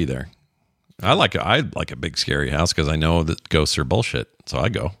want to be there. I like a big scary house because I know that ghosts are bullshit. So I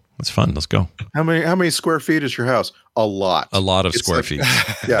go. It's fun. Let's go. How many square feet is your house? A lot. A lot of square feet.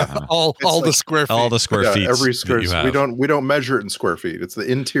 Yeah. all the square feet. All the square feet. Every square you have. we don't measure it in square feet. It's the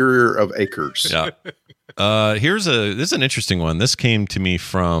interior of acres. Yeah. This is an interesting one. This came to me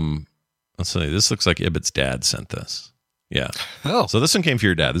from, let's see, this looks like Ibbott's dad sent this. Yeah. Oh. So this one came from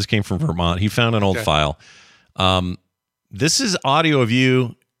your dad. This came from Vermont. He found an old file. This is audio of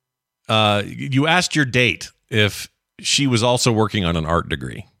you. You asked your date if she was also working on an art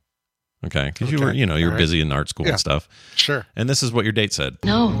degree. Okay. Because you were, you're busy in art school and stuff. Sure. And this is what your date said.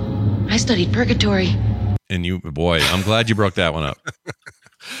 No, I studied purgatory. And boy, I'm glad you broke that one up.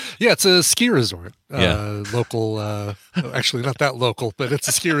 Yeah, it's a ski resort. Yeah. Local, actually not that local, but it's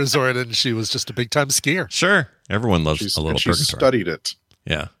a ski resort, and she was just a big time skier. Sure. Everyone loves a little purgatory. Studied it.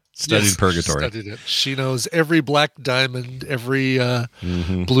 Yeah. Studied purgatory. Studied it. She knows every black diamond, every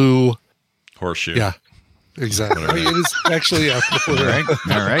blue horseshoe. Yeah. Exactly. It is actually all right.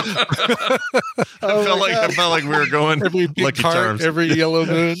 I felt like we were going every big Lucky cart, Charms. every yellow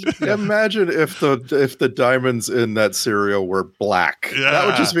moon. Yeah. Imagine if the diamonds in that cereal were black. Yeah. That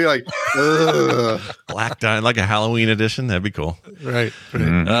would just be like, ugh. Black diamond, like a Halloween edition. That'd be cool. Right. All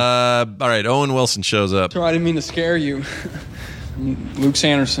right. Owen Wilson shows up. So I didn't mean to scare you. I'm Luke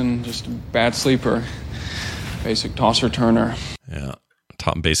Sanderson, just a bad sleeper. Basic tosser turner. Yeah.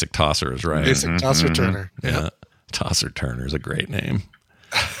 Basic tosser is right. Basic tosser turner. Yeah. Tosser Turner is a great name.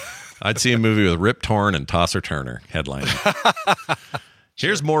 I'd see a movie with Rip Torn and Tosser Turner headlining.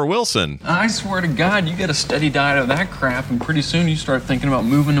 Here's more Wilson. I swear to God, you get a steady diet of that crap, and pretty soon you start thinking about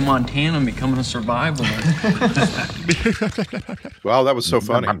moving to Montana and becoming a survivalist. Wow, that was so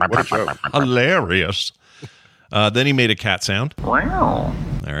funny. What a joke. Hilarious. Then he made a cat sound. Wow.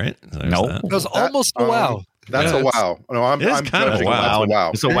 All right. No. That. That was almost a wow. That's a wow. No, I'm kind of judging. a wow. That's a wow.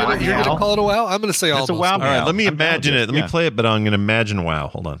 It's a wow. You're going to call it a wow? I'm going to say almost. It's a wow. All right, meow. let me I'm imagine it. Let me play it, but I'm going to imagine wow.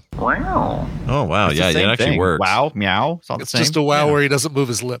 Hold on. Wow. Oh, wow. It's the Yeah, it same actually thing. works. Wow, meow. It's all the It's same. just a wow where he doesn't move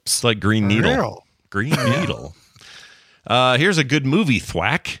his lips. It's like Green Needle. Wow. Green Needle. Here's a good movie,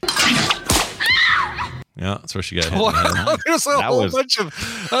 thwack. Yeah, that's what she got. Wow, there's a whole bunch of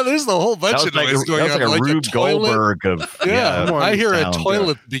noise going that was on. like a Rube toilet. Goldberg of Yeah, I hear a sound.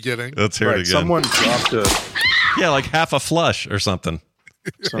 toilet beginning. Let's hear it again. Someone dropped a. Yeah, like half a flush or something.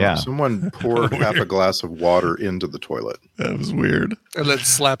 Someone poured half a glass of water into the toilet. That was weird. And then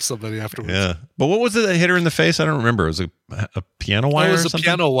slap somebody afterwards. Yeah. But what was it that hit her in the face? I don't remember. It was a piano wire It was or a something?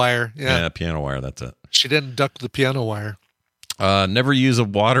 piano wire. Yeah. Piano wire. That's it. She didn't duck the piano wire. Never use a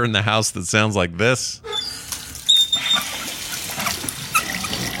water in the house that sounds like this.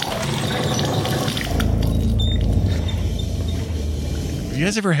 you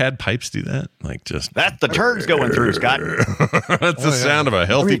guys ever had pipes do that? Like just That's the turds going through, Scott. That's the sound of a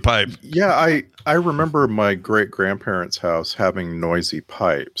healthy pipe. Yeah, I remember my great-grandparents' house having noisy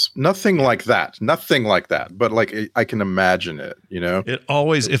pipes. Nothing like that. But like I can imagine it, you know? It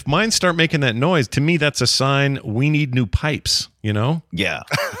always, if mine start making that noise, to me, that's a sign we need new pipes, you know? Yeah.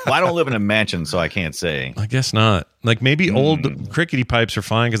 Well, I don't live in a mansion, so I can't say. I guess not. Like maybe old crickety pipes are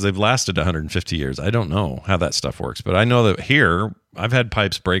fine because they've lasted 150 years. I don't know how that stuff works, but I know that here I've had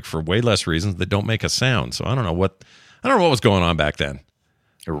pipes break for way less reasons that don't make a sound. So I don't know what was going on back then.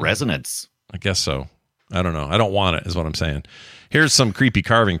 A resonance. I guess so. I don't know. I don't want it, is what I'm saying. Here's some creepy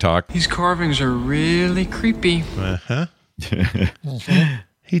carving talk. These carvings are really creepy. Uh-huh.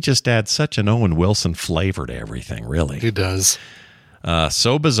 He just adds such an Owen Wilson flavor to everything, really. He does.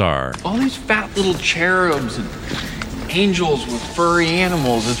 So bizarre. All these fat little cherubs and angels with furry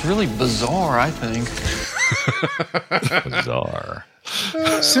animals. It's really bizarre, I think. Bizarre.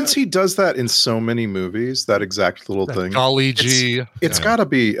 Since he does that in so many movies, that exact little thing. Golly gee. It's got to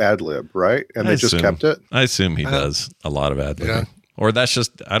be ad-lib, right? And they just kept it? I assume he does a lot of ad-libbing. Yeah. Or that's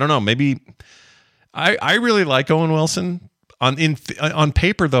just, I don't know, maybe... I really like Owen Wilson. On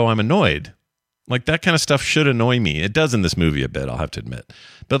paper, though, I'm annoyed. Like, that kind of stuff should annoy me. It does in this movie a bit, I'll have to admit.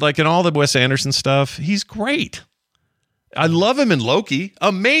 But, like, in all the Wes Anderson stuff, he's great. I love him in Loki.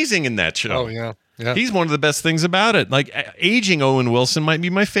 Amazing in that show. Oh, yeah. Yeah. He's one of the best things about it. Like, aging Owen Wilson might be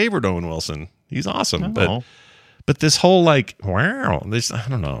my favorite Owen Wilson. He's awesome. But this whole, like, wow, I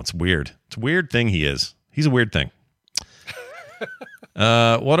don't know. It's weird. It's a weird thing he is. He's a weird thing.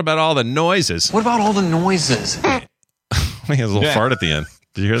 What about all the noises? What about all the noises? He has a little fart at the end.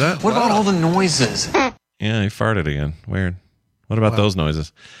 Did you hear that? What about all the noises? Yeah, he farted again. Weird. What about those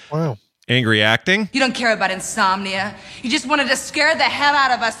noises? Wow. Angry acting? You don't care about insomnia. You just wanted to scare the hell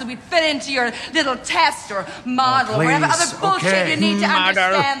out of us so we'd fit into your little test or model or whatever other bullshit you need to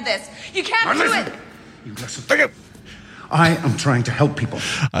understand this. You can't do it. You listen. I am trying to help people.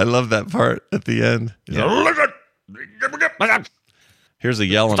 I love that part at the end. Here's a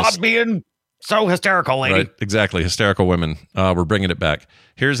yell. Stop being so hysterical, lady. Right, exactly. Hysterical women. We're bringing it back.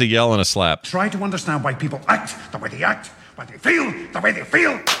 Here's a yell and a slap. Try to understand why people act the way they act, why they feel the way they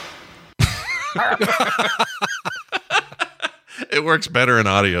feel. It works better in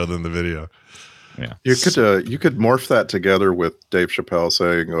audio than the video. Yeah, you could morph that together with Dave Chappelle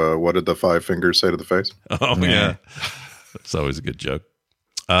saying, "What did the five fingers say to the face?" Oh yeah, that's always a good joke.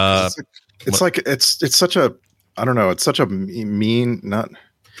 It's such a, I don't know. It's such a mean.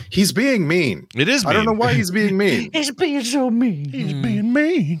 He's being mean. It is. I don't know why he's being mean. He's being so mean. He's being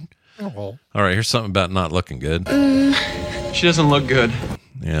mean. Oh. All right, here's something about not looking good. She doesn't look good.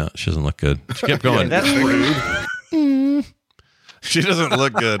 Yeah, she doesn't look good. She kept going. That's rude. She doesn't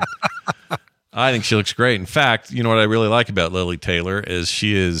look good. I think she looks great. In fact, you know what I really like about Lily Taylor is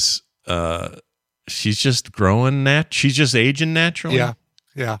she's just growing she's just aging naturally. Yeah.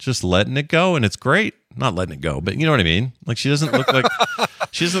 Yeah. Just letting it go, and it's great. Not letting it go, but you know what I mean? Like she doesn't look like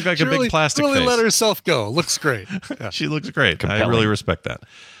a big plastic really face. Let herself go. Looks great. Yeah. She looks great. Compelling. I really respect that.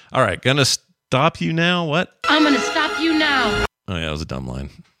 All right, gonna stop you now. What? I'm gonna stop you now. Oh yeah, that was a dumb line.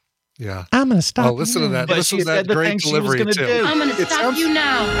 Yeah. I'm gonna stop. Oh, listen to that. But Listen she to that said the great thing she was delivery gonna too. do. I'm gonna stop you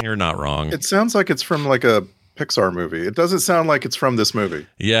now. You're not wrong. It sounds like it's from like a Pixar movie. It doesn't sound like it's from this movie.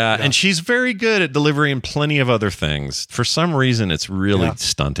 Yeah, and she's very good at delivering plenty of other things. For some reason, it's really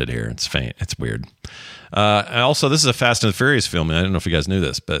stunted here. It's faint. It's weird. Also, this is a Fast and the Furious film. I don't know if you guys knew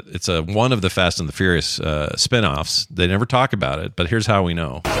this, but it's one of the Fast and the Furious spinoffs. They never talk about it, but here's how we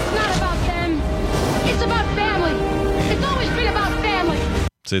know. It's not about them. It's about family. It's always been about family.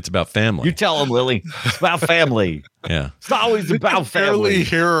 So it's about family. You tell them, Lily. It's about family. Yeah. It's always about family. Barely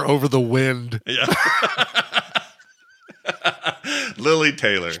hear her over the wind. Yeah. Lily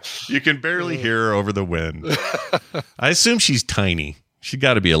Taylor. You can barely hear her over the wind. I assume she's tiny. She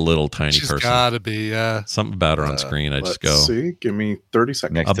got to be a little tiny person. She's got to be, yeah. Something about her on screen. I just go. Let's see. Give me 30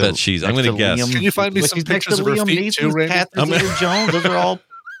 seconds. I'll bet she's. I'm going to guess. Can you find me some pictures of her feet too, Randy? Catherine Zeta-Jones. Those are all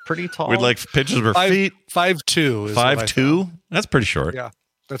pretty tall. We'd like pictures of her feet. 5'2". 5'2"? That's pretty short. Yeah,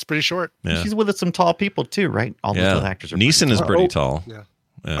 that's pretty short. Yeah. She's with some tall people too, right? All those other actors are Neeson is pretty tall. Yeah.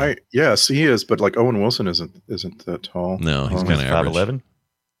 Yeah. Yes, he is, but like Owen Wilson isn't that tall. No, he's kind of average. 5'11".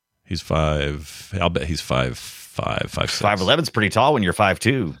 He's 5. I'll bet he's 5'5", 5'6". 5'11's pretty tall when you're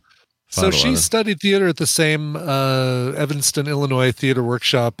 5'2". So she studied theater at the same Evanston, Illinois theater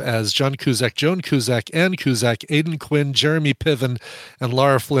workshop as John Cusack, Joan Cusack, Ann Cusack, Aidan Quinn, Jeremy Piven, and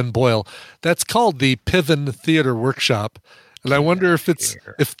Lara Flynn Boyle. That's called the Piven Theater Workshop. And I wonder if that's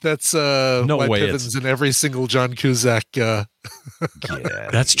why Piven's in every single John Cusack. Yeah,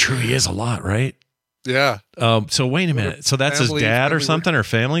 that's true. He is a lot, right? Yeah. So wait a minute. So that's his dad or something, or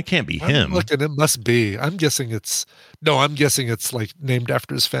family? Can't be him. Look, and it must be. I'm guessing it's like named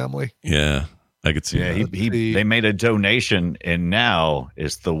after his family. Yeah, I could see. Yeah, that. They made a donation, and now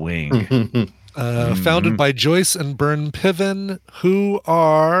it's the wing. Founded by Joyce and Byrne Piven, who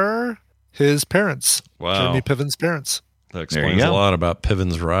are his parents. Wow. Jeremy Piven's parents. That explains a lot about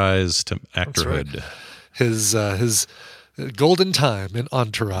Piven's rise to actorhood. Right. His golden time in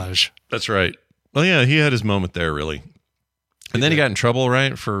Entourage. That's right. Well, yeah, he had his moment there, really. And then he got in trouble,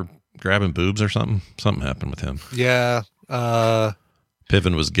 right, for grabbing boobs or something. Something happened with him. Yeah.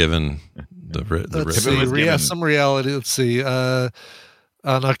 Piven was given some reality. Let's see. On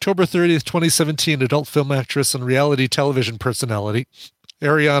October 30th, 2017, adult film actress and reality television personality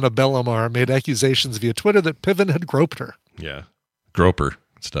Ariana Bellamar made accusations via Twitter that Piven had groped her. Yeah. Groper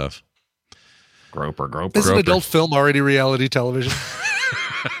stuff. Groper. Isn't adult film already reality television?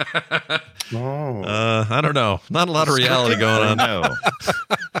 I don't know. Not a lot of reality going on. No.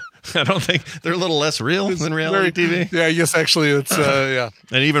 I don't think they're a little less real than reality TV. Yeah, yes, actually, it's yeah.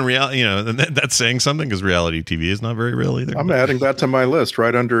 And even reality, that's saying something because reality TV is not very real either. I'm adding that to my list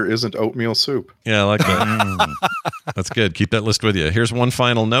right under isn't oatmeal soup. Yeah, I like that. That's good. Keep that list with you. Here's one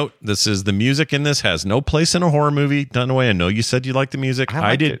final note. This is the music in this has no place in a horror movie. Dunaway, I know you said you liked the music.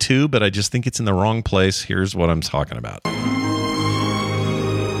 I did too, but I just think it's in the wrong place. Here's what I'm talking about.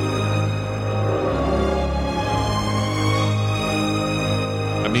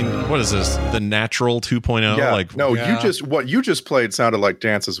 I mean, what is this? The Natural 2.0? Yeah, what you just played sounded like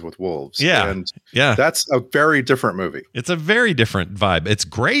Dances with Wolves. Yeah. And yeah. That's a very different movie. It's a very different vibe. It's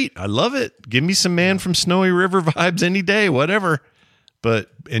great. I love it. Give me some Man from Snowy River vibes any day, whatever. But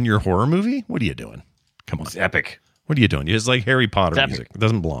in your horror movie, what are you doing? Come on. It's epic. What are you doing? It's like Harry Potter music. It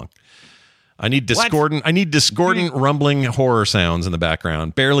doesn't belong. I need discordant rumbling horror sounds in the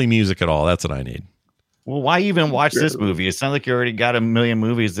background. Barely music at all. That's what I need. Well, why even watch this movie? It sounds like you already got a million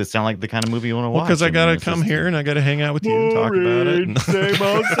movies that sound like the kind of movie you want to watch. Because I got to come here and I got to hang out with you and talk about it. Same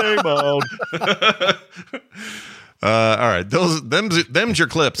old. All right. Them's your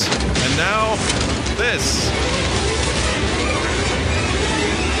clips. And now this.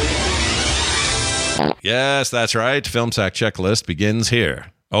 Yes, that's right. Film Sack checklist begins here.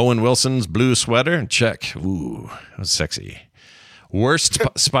 Owen Wilson's blue sweater. Check. Ooh, that was sexy. Worst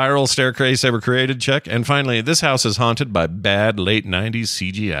spiral staircase ever created. Check. And finally, this house is haunted by bad late 90s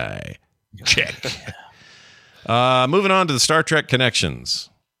CGI. Check. Moving on to the Star Trek connections.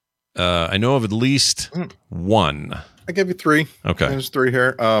 I know of at least one. I give you three. Okay. There's three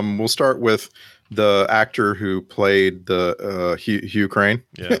here. We'll start with the actor who played the Hugh Crane.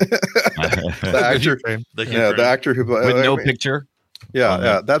 Yeah. the actor who played with no picture.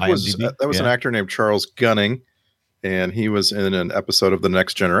 Yeah, that IMDb? was an actor named Charles Gunning. And he was in an episode of The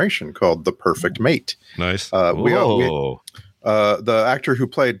Next Generation called The Perfect Mate. Nice. The actor who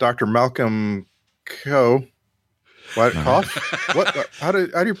played Dr. Malcolm Coe. What? Cough? What? How do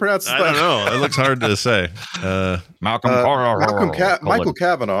you pronounce his name? I don't know. It looks hard to say. Michael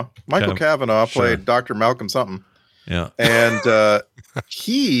Cavanaugh. Michael Cavanaugh played Dr. Malcolm something. Yeah. And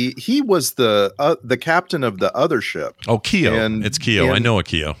he was the captain of the other ship. Oh, Keo. It's Keo. I know a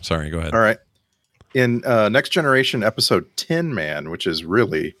Keo. Sorry, go ahead. All right. In Next Generation episode Tin Man, which is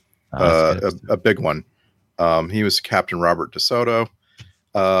really a big one, he was Captain Robert DeSoto.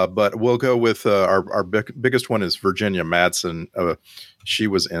 But we'll go with our biggest one is Virginia Madsen. She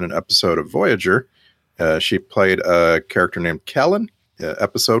was in an episode of Voyager. She played a character named Kellen. The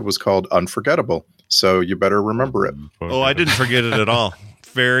episode was called Unforgettable. So you better remember it. Oh, I didn't forget it at all.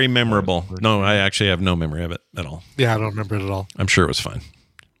 Very memorable. No, I actually have no memory of it at all. Yeah, I don't remember it at all. I'm sure it was fine.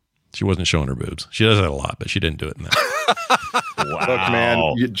 She wasn't showing her boobs. She does that a lot, but she didn't do it in that. Wow. Look,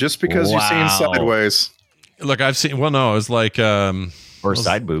 man, just because you've seen Sideways. Look, I've seen, well, no, it was like... or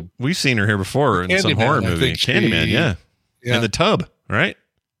side boob. We've seen her here before in some horror movie. Candyman, yeah. In the tub, right?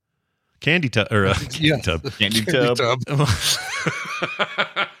 Candy tub. Or Candy tub. Candy tub.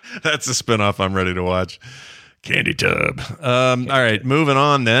 That's a spinoff I'm ready to watch. Candy tub. All right, moving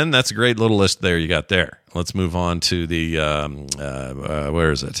on then. That's a great little list there you got there. Let's move on to the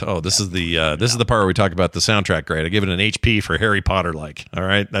where is it? Oh, this is the part where we talk about the soundtrack grade. I give it an HP for Harry Potter like. All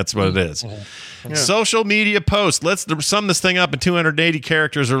right, that's what it is. Yeah. Social media post. Let's sum this thing up in 280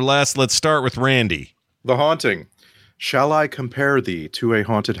 characters or less. Let's start with Randy. The Haunting. Shall I compare thee to a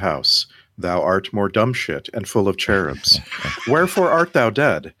haunted house? Thou art more dumb shit and full of cherubs. Wherefore art thou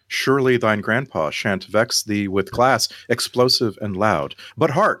dead? Surely thine grandpa shan't vex thee with glass, explosive and loud. But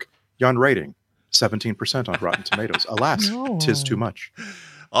hark, yon rating, 17% on Rotten Tomatoes. Alas, 'tis too much.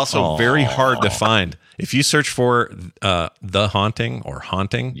 Also, very hard to find. If you search for The Haunting or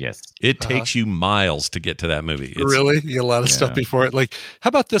Haunting, it takes you miles to get to that movie. Really? You get a lot of stuff before it. Like, how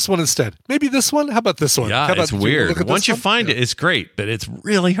about this one instead? Maybe this one? How about this one? Yeah, how about it's weird. Once you find it, it's great, but it's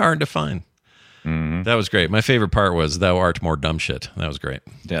really hard to find. Mm-hmm. That was great. My favorite part was "Thou art more dumb shit." That was great.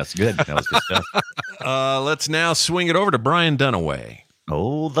 That's good. That was good stuff. Let's now swing it over to Brian Dunaway.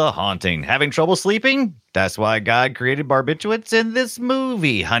 Oh, The Haunting. Having trouble sleeping? That's why God created barbiturates in this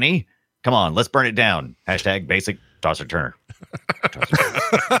movie, honey. Come on, let's burn it down. Hashtag basic Tosser Turner.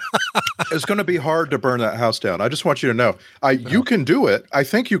 It's going to be hard to burn that house down. I just want you to know, you can do it. I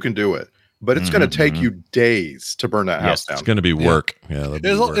think you can do it. But it's going to take you days to burn that house down. It's going to be work. Yeah,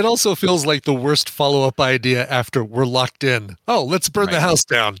 it also feels like the worst follow-up idea after we're locked in. Oh, let's burn the house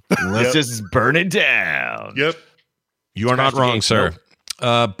down. Let's just burn it down. Yep. You are not wrong, sir.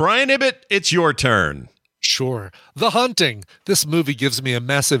 Brian Ibbett, it's your turn. Sure. The Haunting. This movie gives me a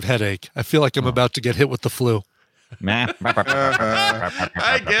massive headache. I feel like I'm about to get hit with the flu. I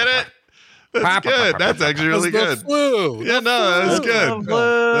get it. That's good. That's actually really good. Flu. Yeah, no, that was good.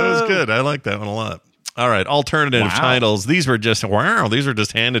 That was good. I like that one a lot. All right, alternative titles. These were just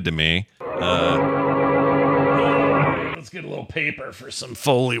handed to me. Let's get a little paper for some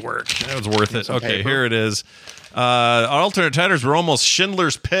Foley work. That was worth it. Okay, paper. Here it is. Our alternate titles were almost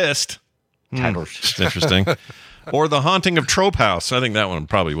Schindler's Pissed. It's interesting. Or The Haunting of Trope House. I think that one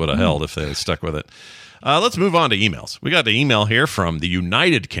probably would have held if they had stuck with it. Let's move on to emails. We got the email here from the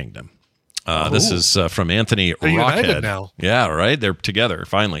United Kingdom. This is from Anthony Rockhead. Now. Yeah, right. They're together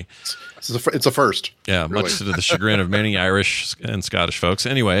finally. It's a first. Yeah, really. Much to the chagrin of many Irish and Scottish folks.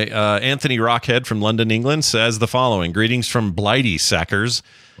 Anyway, Anthony Rockhead from London, England says the following: "Greetings from Blighty Sackers.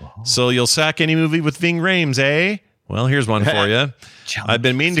 So you'll sack any movie with Ving Rhames, eh? Well, here's one for you. I've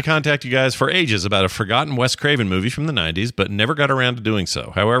been meaning to contact you guys for ages about a forgotten Wes Craven movie from the 90s, but never got around to doing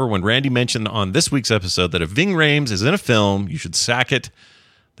so. However, when Randy mentioned on this week's episode that if Ving Rhames is in a film, you should sack it,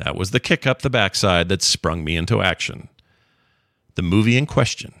 that was the kick up the backside that sprung me into action. The movie in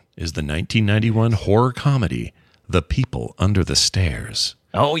question is the 1991 horror comedy, The People Under the Stairs.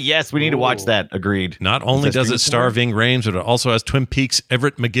 Oh, yes, we need to watch that. Agreed. Not only does it star Ving Rhames, but it also has Twin Peaks'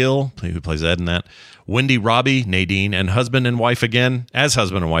 Everett McGill, who plays Ed in that, Wendy Robbie, Nadine, and husband and wife again,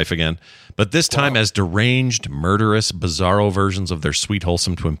 but this time as deranged, murderous, bizarro versions of their sweet,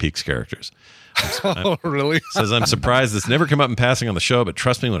 wholesome Twin Peaks characters. Oh, really? Says, I'm surprised it's never come up in passing on the show, but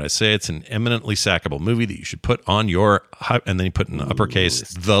trust me when I say it's an eminently sackable movie that you should put on your, and then you put in uppercase,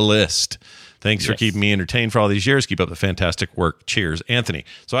 the list. Thanks for keeping me entertained for all these years. Keep up the fantastic work. Cheers, Anthony.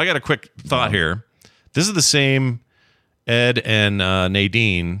 So I got a quick thought here. This is the same Ed and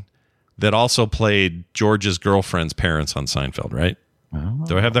Nadine that also played George's girlfriend's parents on Seinfeld, right? Oh.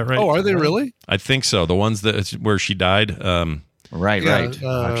 Do I have that right? Oh, are they really? I think so. The ones where she died. Right. I'm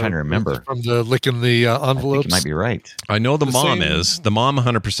trying to remember. From the licking the envelopes. I think you might be right. I know the mom is. The mom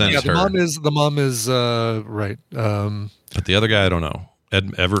 100% is her. The mom is right. But the other guy, I don't know.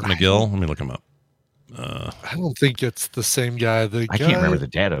 Everett McGill. Let me look him up. I don't think it's the same guy. I can't remember the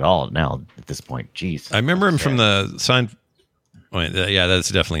dad at all now at this point. Jeez. I remember him from the sign. Wait, yeah, that's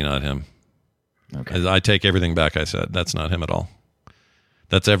definitely not him. Okay. I take everything back I said. That's not him at all.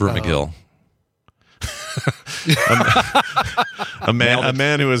 That's Everett McGill. a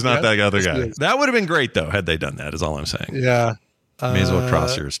man who is not that other guy. That would have been great, though, had they done that, is all I'm saying. Yeah. May as well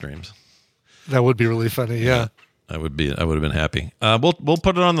cross your streams. That would be really funny, yeah. I would have been happy. We'll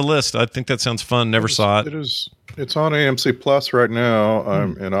put it on the list. I think that sounds fun. Never saw it. It's on AMC Plus right now,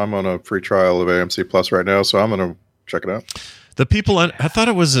 and I'm on a free trial of AMC Plus right now, so I'm going to check it out. The people, I thought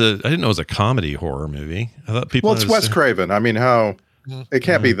it was I didn't know it was a comedy horror movie. I thought people. Well, it's Wes Craven. I mean, it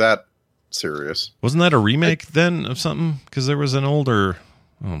can't be that serious. Wasn't that a remake then of something? Because there was an older.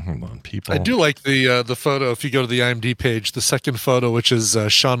 Oh, hold on, people. I do like the photo. If you go to the IMDb page, the second photo, which is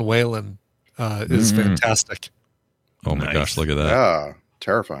Sean Whalen, is fantastic. Oh my gosh, look at that. Yeah,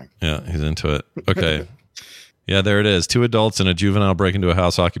 terrifying. Yeah, he's into it. Okay. Yeah, there it is. 2 adults and a juvenile break into a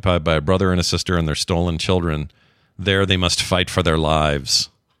house occupied by a brother and a sister and their stolen children. There they must fight for their lives.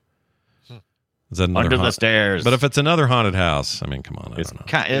 Is that under the stairs? But if it's another haunted house, I mean, come on. It's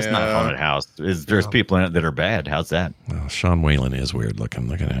not a haunted house. There's people in it that are bad. How's that? Well, Sean Whalen is weird looking.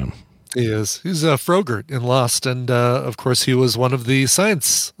 Look at him. He is. He's Frogurt in Lost, and of course, he was one of the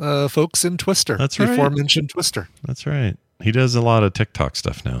science folks in Twister. That's right. The aforementioned Twister. That's right. He does a lot of TikTok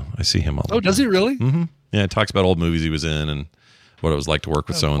stuff now. I see him all the time. Does he really? Mm-hmm. Yeah, he talks about old movies he was in and what it was like to work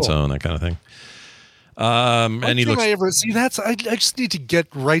with so-and-so and that kind of thing. And he looks. I just need to get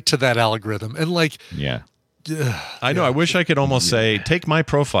right to that algorithm and I know. I wish I could almost say, take my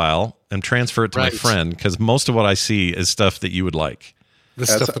profile and transfer it to my friend, because most of what I see is stuff that you would like. The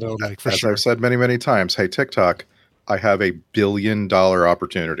stuff that I would like, for as sure. I've said many, many times, hey, TikTok, I have $1 billion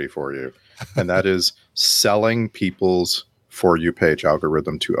opportunity for you. And that is selling people's For You page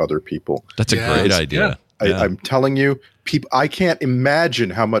algorithm to other people. That's a great idea. Yeah. I'm telling you, people, I can't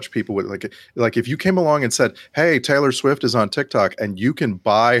imagine how much people would like if you came along and said, hey, Taylor Swift is on TikTok and you can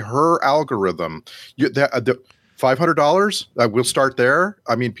buy her algorithm. $500, we'll start there.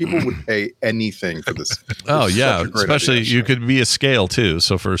 I mean, people would pay anything for this. Oh, yeah. Especially idea, you could be a scale too.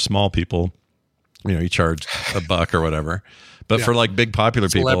 So for small people, you charge $1 or whatever. But for like big popular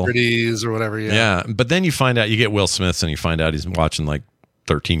celebrities people, or whatever. Yeah. But then you find out, you get Will Smith and you find out he's watching like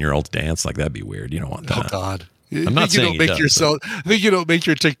 13-year-olds dance. Like that'd be weird. You don't want that. Oh God. I'm not saying I think you don't make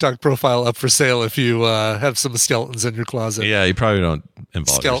your TikTok profile up for sale if you have some skeletons in your closet. Yeah, you probably don't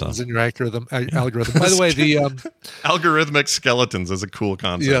involve skeletons yourself. in your algorithm. By the way, the algorithmic skeletons is a cool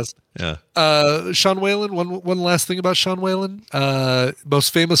concept. Yes. Yeah. Sean Whalen. One last thing about Sean Whalen.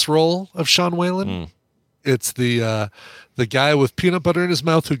 Most famous role of Sean Whalen. It's the guy with peanut butter in his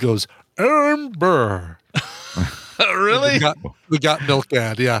mouth who goes Burr. Really? The got milk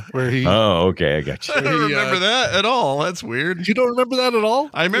ad, yeah. Where he? Oh, okay, I got you. I don't remember that at all. That's weird. You don't remember that at all?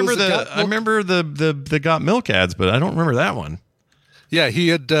 I remember the got milk ads, but I don't remember that one. Yeah, he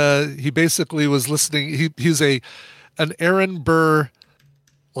had. He basically was listening. He's an Aaron Burr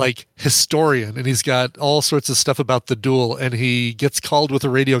like historian, and he's got all sorts of stuff about the duel. And he gets called with a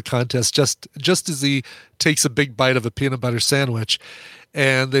radio contest just as he takes a big bite of a peanut butter sandwich.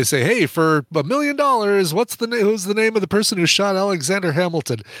 And they say, hey, for $1 million, who's the name of the person who shot Alexander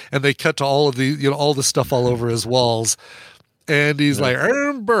Hamilton? And they cut to all of the, all the stuff all over his walls. And he's like,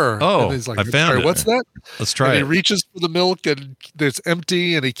 Aaron Burr. Oh, and he's like, I found it. What's that? Let's try and it. He reaches for the milk and it's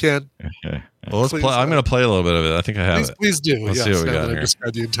empty and he can't. Okay. Well, let's play. I'm going to play a little bit of it. I think I have it. Please do. Let's see what we got here. I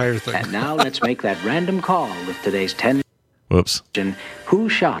described the entire thing. And now let's make that random call with today's 10. Whoops. Who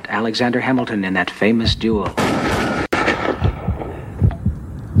shot Alexander Hamilton in that famous duel?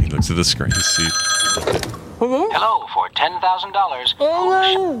 He looks at the screen. Hello, for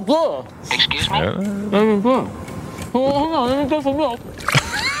 $10,000. Excuse me? Hold on, let me get the milk.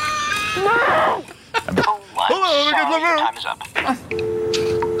 Time is up.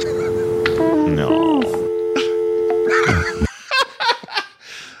 No.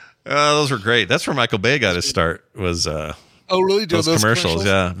 Those were great. That's where Michael Bay got his start. Was oh really? Those commercials?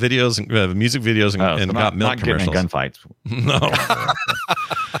 Yeah, videos, and music videos, and got milk commercials. Not gunfights.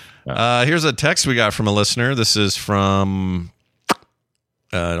 No. Here's a text we got from a listener. This is from.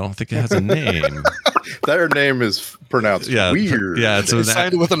 I don't think it has a name. Their name is pronounced weird. Yeah, it's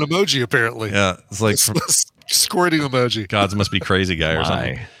signed with an emoji apparently. Yeah, it's like squirting emoji. Gods must be crazy guy or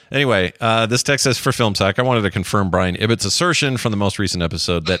something. Anyway, this text says, for Film Sack, I wanted to confirm Brian Ibbott's assertion from the most recent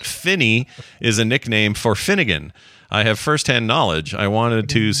episode that Finny is a nickname for Finnegan. I have firsthand knowledge. I wanted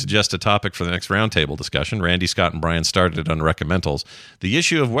to suggest a topic for the next roundtable discussion. Randy, Scott, and Brian started it on recommendals. The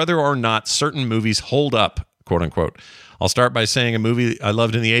issue of whether or not certain movies hold up, quote unquote. I'll start by saying a movie I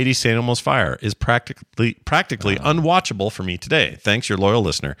loved in the 80s, St. Elmo's Fire, is practically unwatchable for me today. Thanks, your loyal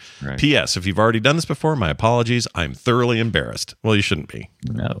listener. Right. P.S. If you've already done this before, my apologies. I'm thoroughly embarrassed. Well, you shouldn't be.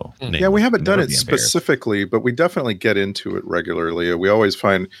 No. Yeah, we haven't done it specifically, but we definitely get into it regularly. We always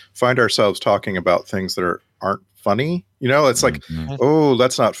find ourselves talking about things that aren't funny. It's like, oh,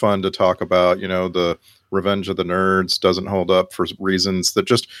 that's not fun to talk about. The Revenge of the Nerds doesn't hold up for reasons that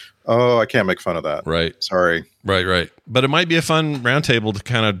just, I can't make fun of that. Right. Sorry. Right. But it might be a fun roundtable to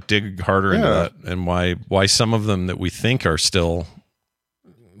kind of dig harder into that and why some of them that we think are still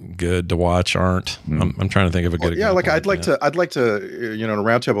good to watch aren't. I'm trying to think of a good example. Like I'd like to, in a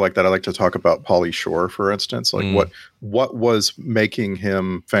roundtable like that, I like to talk about Pauly Shore, for instance. Like what was making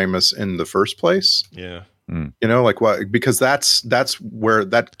him famous in the first place? Yeah. Like what? Because that's where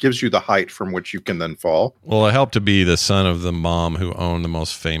that gives you the height from which you can then fall. Well, I helped to be the son of the mom who owned the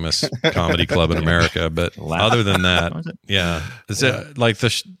most famous comedy club in America. But other than that, it like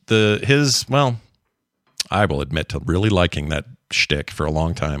his? Well, I will admit to really liking that shtick for a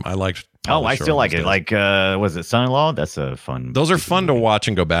long time. I liked. I still like it. Like, was it Son-in-Law? That's a fun. Those are fun to watch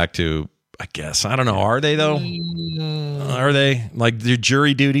and go back to. I guess. I don't know. Are they though? Are they like the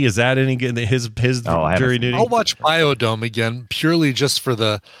Jury Duty? Is that any good? His Jury Duty? I'll watch Biodome again purely just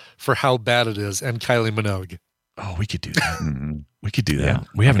for how bad it is and Kylie Minogue. Oh, we could do that. We could do that. Yeah,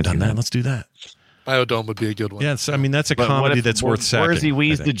 we haven't done that. Let's do that. Biodome would be a good one. Yeah, I mean that's a comedy that's worth sacking. Where's he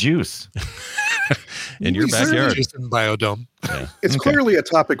wheezed the juice? In your backyard. Just in Biodome. Yeah. It's clearly a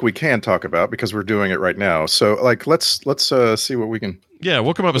topic we can talk about because we're doing it right now. So like let's see what we can. Yeah,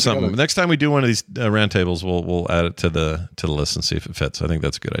 we'll come up with something. Next time we do one of these roundtables, we'll add it to the list and see if it fits. I think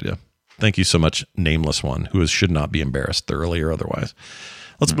that's a good idea. Thank you so much, nameless one, who should not be embarrassed, thoroughly or otherwise.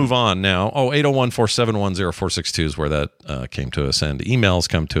 Let's move on now. 801-471-0462 is where that came to us, and emails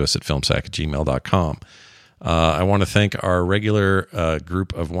come to us at filmsack@gmail.com. I want to thank our regular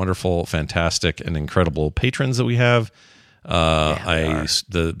group of wonderful, fantastic, and incredible patrons that we have.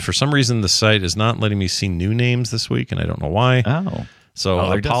 For some reason, the site is not letting me see new names this week, and I don't know why. So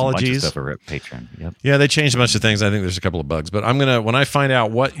apologies. Stuff over at Patreon. Yep. Yeah, they changed a bunch of things. I think there's a couple of bugs, but when I find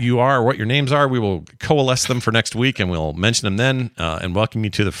out what you are, or what your names are, we will coalesce them for next week, and we'll mention them then, and welcome you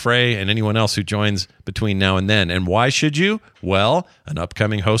to the fray, and anyone else who joins between now and then. And why should you? Well, an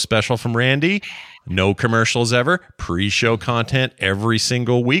upcoming host special from Randy. No commercials ever. Pre-show content every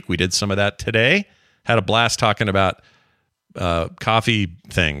single week. We did some of that today. Had a blast talking about coffee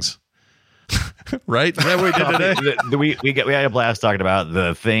things. Right? Is that what we did today? We had a blast talking about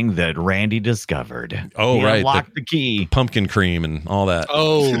the thing that Randy discovered. Oh, he right. Unlocked the key. Pumpkin cream and all that.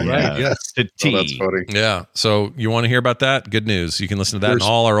 Oh, right. Yes. The tea. That's funny. Yeah. So you want to hear about that? Good news. You can listen to that and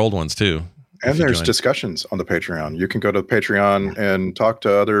all our old ones too. And there's discussions on the Patreon. You can go to the Patreon and talk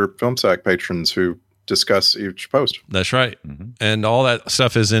to other FilmSack patrons who discuss each post. That's right. And all that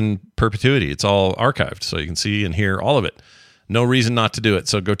stuff is in perpetuity. It's all archived, so you can see and hear all of it. No reason not to do it.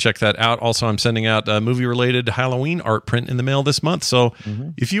 So go check that out. Also, I'm sending out a movie-related Halloween art print in the mail this month. So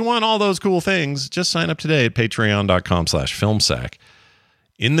if you want all those cool things, just sign up today at patreon.com/filmsack.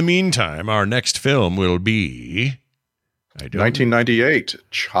 In the meantime, our next film will be 1998,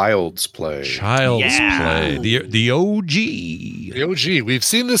 Child's Play. Child's Play. The OG. The OG. We've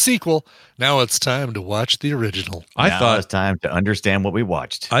seen the sequel. Now it's time to watch the original. I thought it's time to understand what we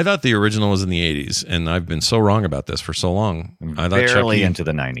watched. I thought the original was in the 80s, and I've been so wrong about this for so long. I thought barely into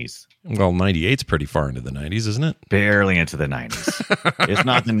the 90s. Well, 98's pretty far into the 90s, isn't it? Barely into the 90s. It's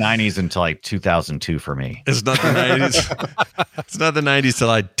not the 90s until like 2002 for me. It's not the 90s. It's not the 90s till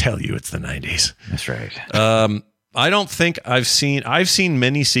I tell you it's the 90s. That's right. I don't think I've seen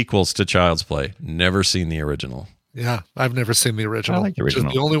many sequels to Child's Play. Never seen the original. Yeah, I've never seen the original. I like the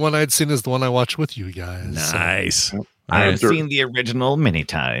original. The only one I'd seen is the one I watched with you guys. Nice. So. I've seen the original many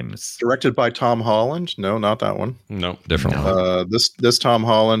times. Directed by Tom Holland. No, not that one. No, different one. This Tom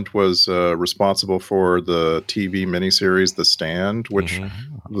Holland was responsible for the TV miniseries The Stand, which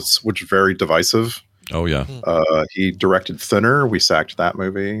was very divisive. Oh, yeah. He directed Thinner. We sacked that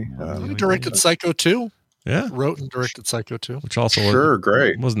movie. He directed Psycho 2. Yeah. Wrote and directed Psycho 2. Which also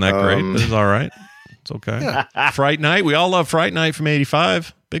great. Wasn't that great, but it was all right. It's okay. Yeah. Fright Night. We all love Fright Night from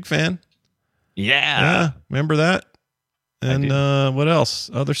 85. Big fan. Yeah. Remember that? And what else?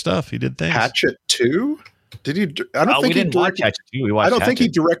 Other stuff. He did things. Hatchet 2? Did he? I don't think we didn't watch Hatchet 2. We watched I don't think he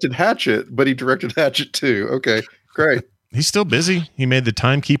Hatchet. directed Hatchet, but he directed Hatchet 2. Okay, great. He's still busy. He made The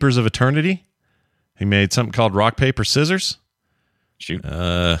Timekeepers of Eternity. He made something called Rock, Paper, Scissors. Shoot.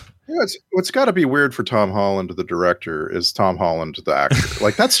 What's got to be weird for Tom Holland, the director, is Tom Holland, the actor.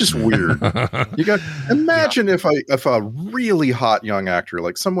 Like, that's just weird. You got imagine if a really hot young actor,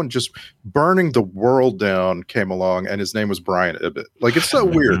 like someone just burning the world down, came along and his name was Brian Ibbett. Like, it's so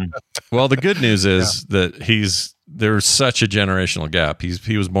weird. Well, the good news is that there's such a generational gap.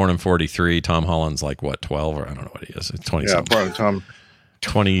 He was born in 43. Tom Holland's like what, 12 or I don't know what he is. It's 20 something. Yeah, Tom.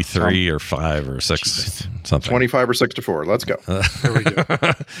 23 or 5 or 6 something. 25 or 64. Let's go. There we go.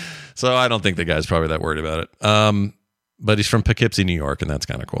 So I don't think the guy's probably that worried about it. But he's from Poughkeepsie, New York, and that's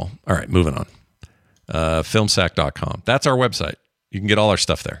kind of cool. All right, moving on. Filmsack.com. That's our website. You can get all our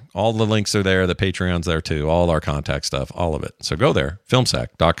stuff there. All the links are there. The Patreon's there too. All our contact stuff, all of it. So go there,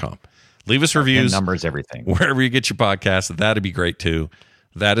 filmsack.com. Leave us reviews. Numbers, everything. Wherever you get your podcast, that'd be great too.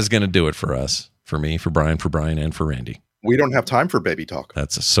 That is going to do it for us, for me, for Brian, and for Randy. We don't have time for baby talk.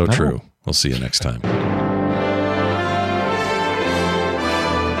 That's so true. We'll see you next time.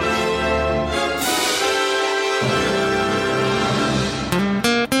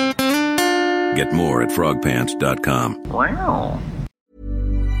 Get more at frogpants.com. Wow.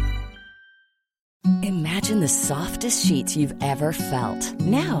 Imagine the softest sheets you've ever felt.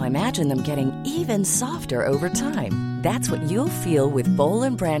 Now imagine them getting even softer over time. That's what you'll feel with Boll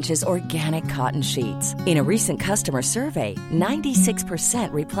 & Branch's organic cotton sheets. In a recent customer survey,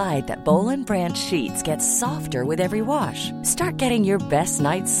 96% replied that Boll & Branch sheets get softer with every wash. Start getting your best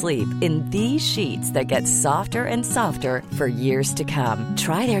night's sleep in these sheets that get softer and softer for years to come.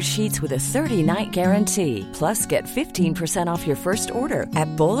 Try their sheets with a 30-night guarantee. Plus, get 15% off your first order at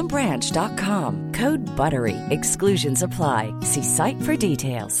bollandbranch.com. Code BUTTERY. Exclusions apply. See site for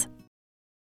details.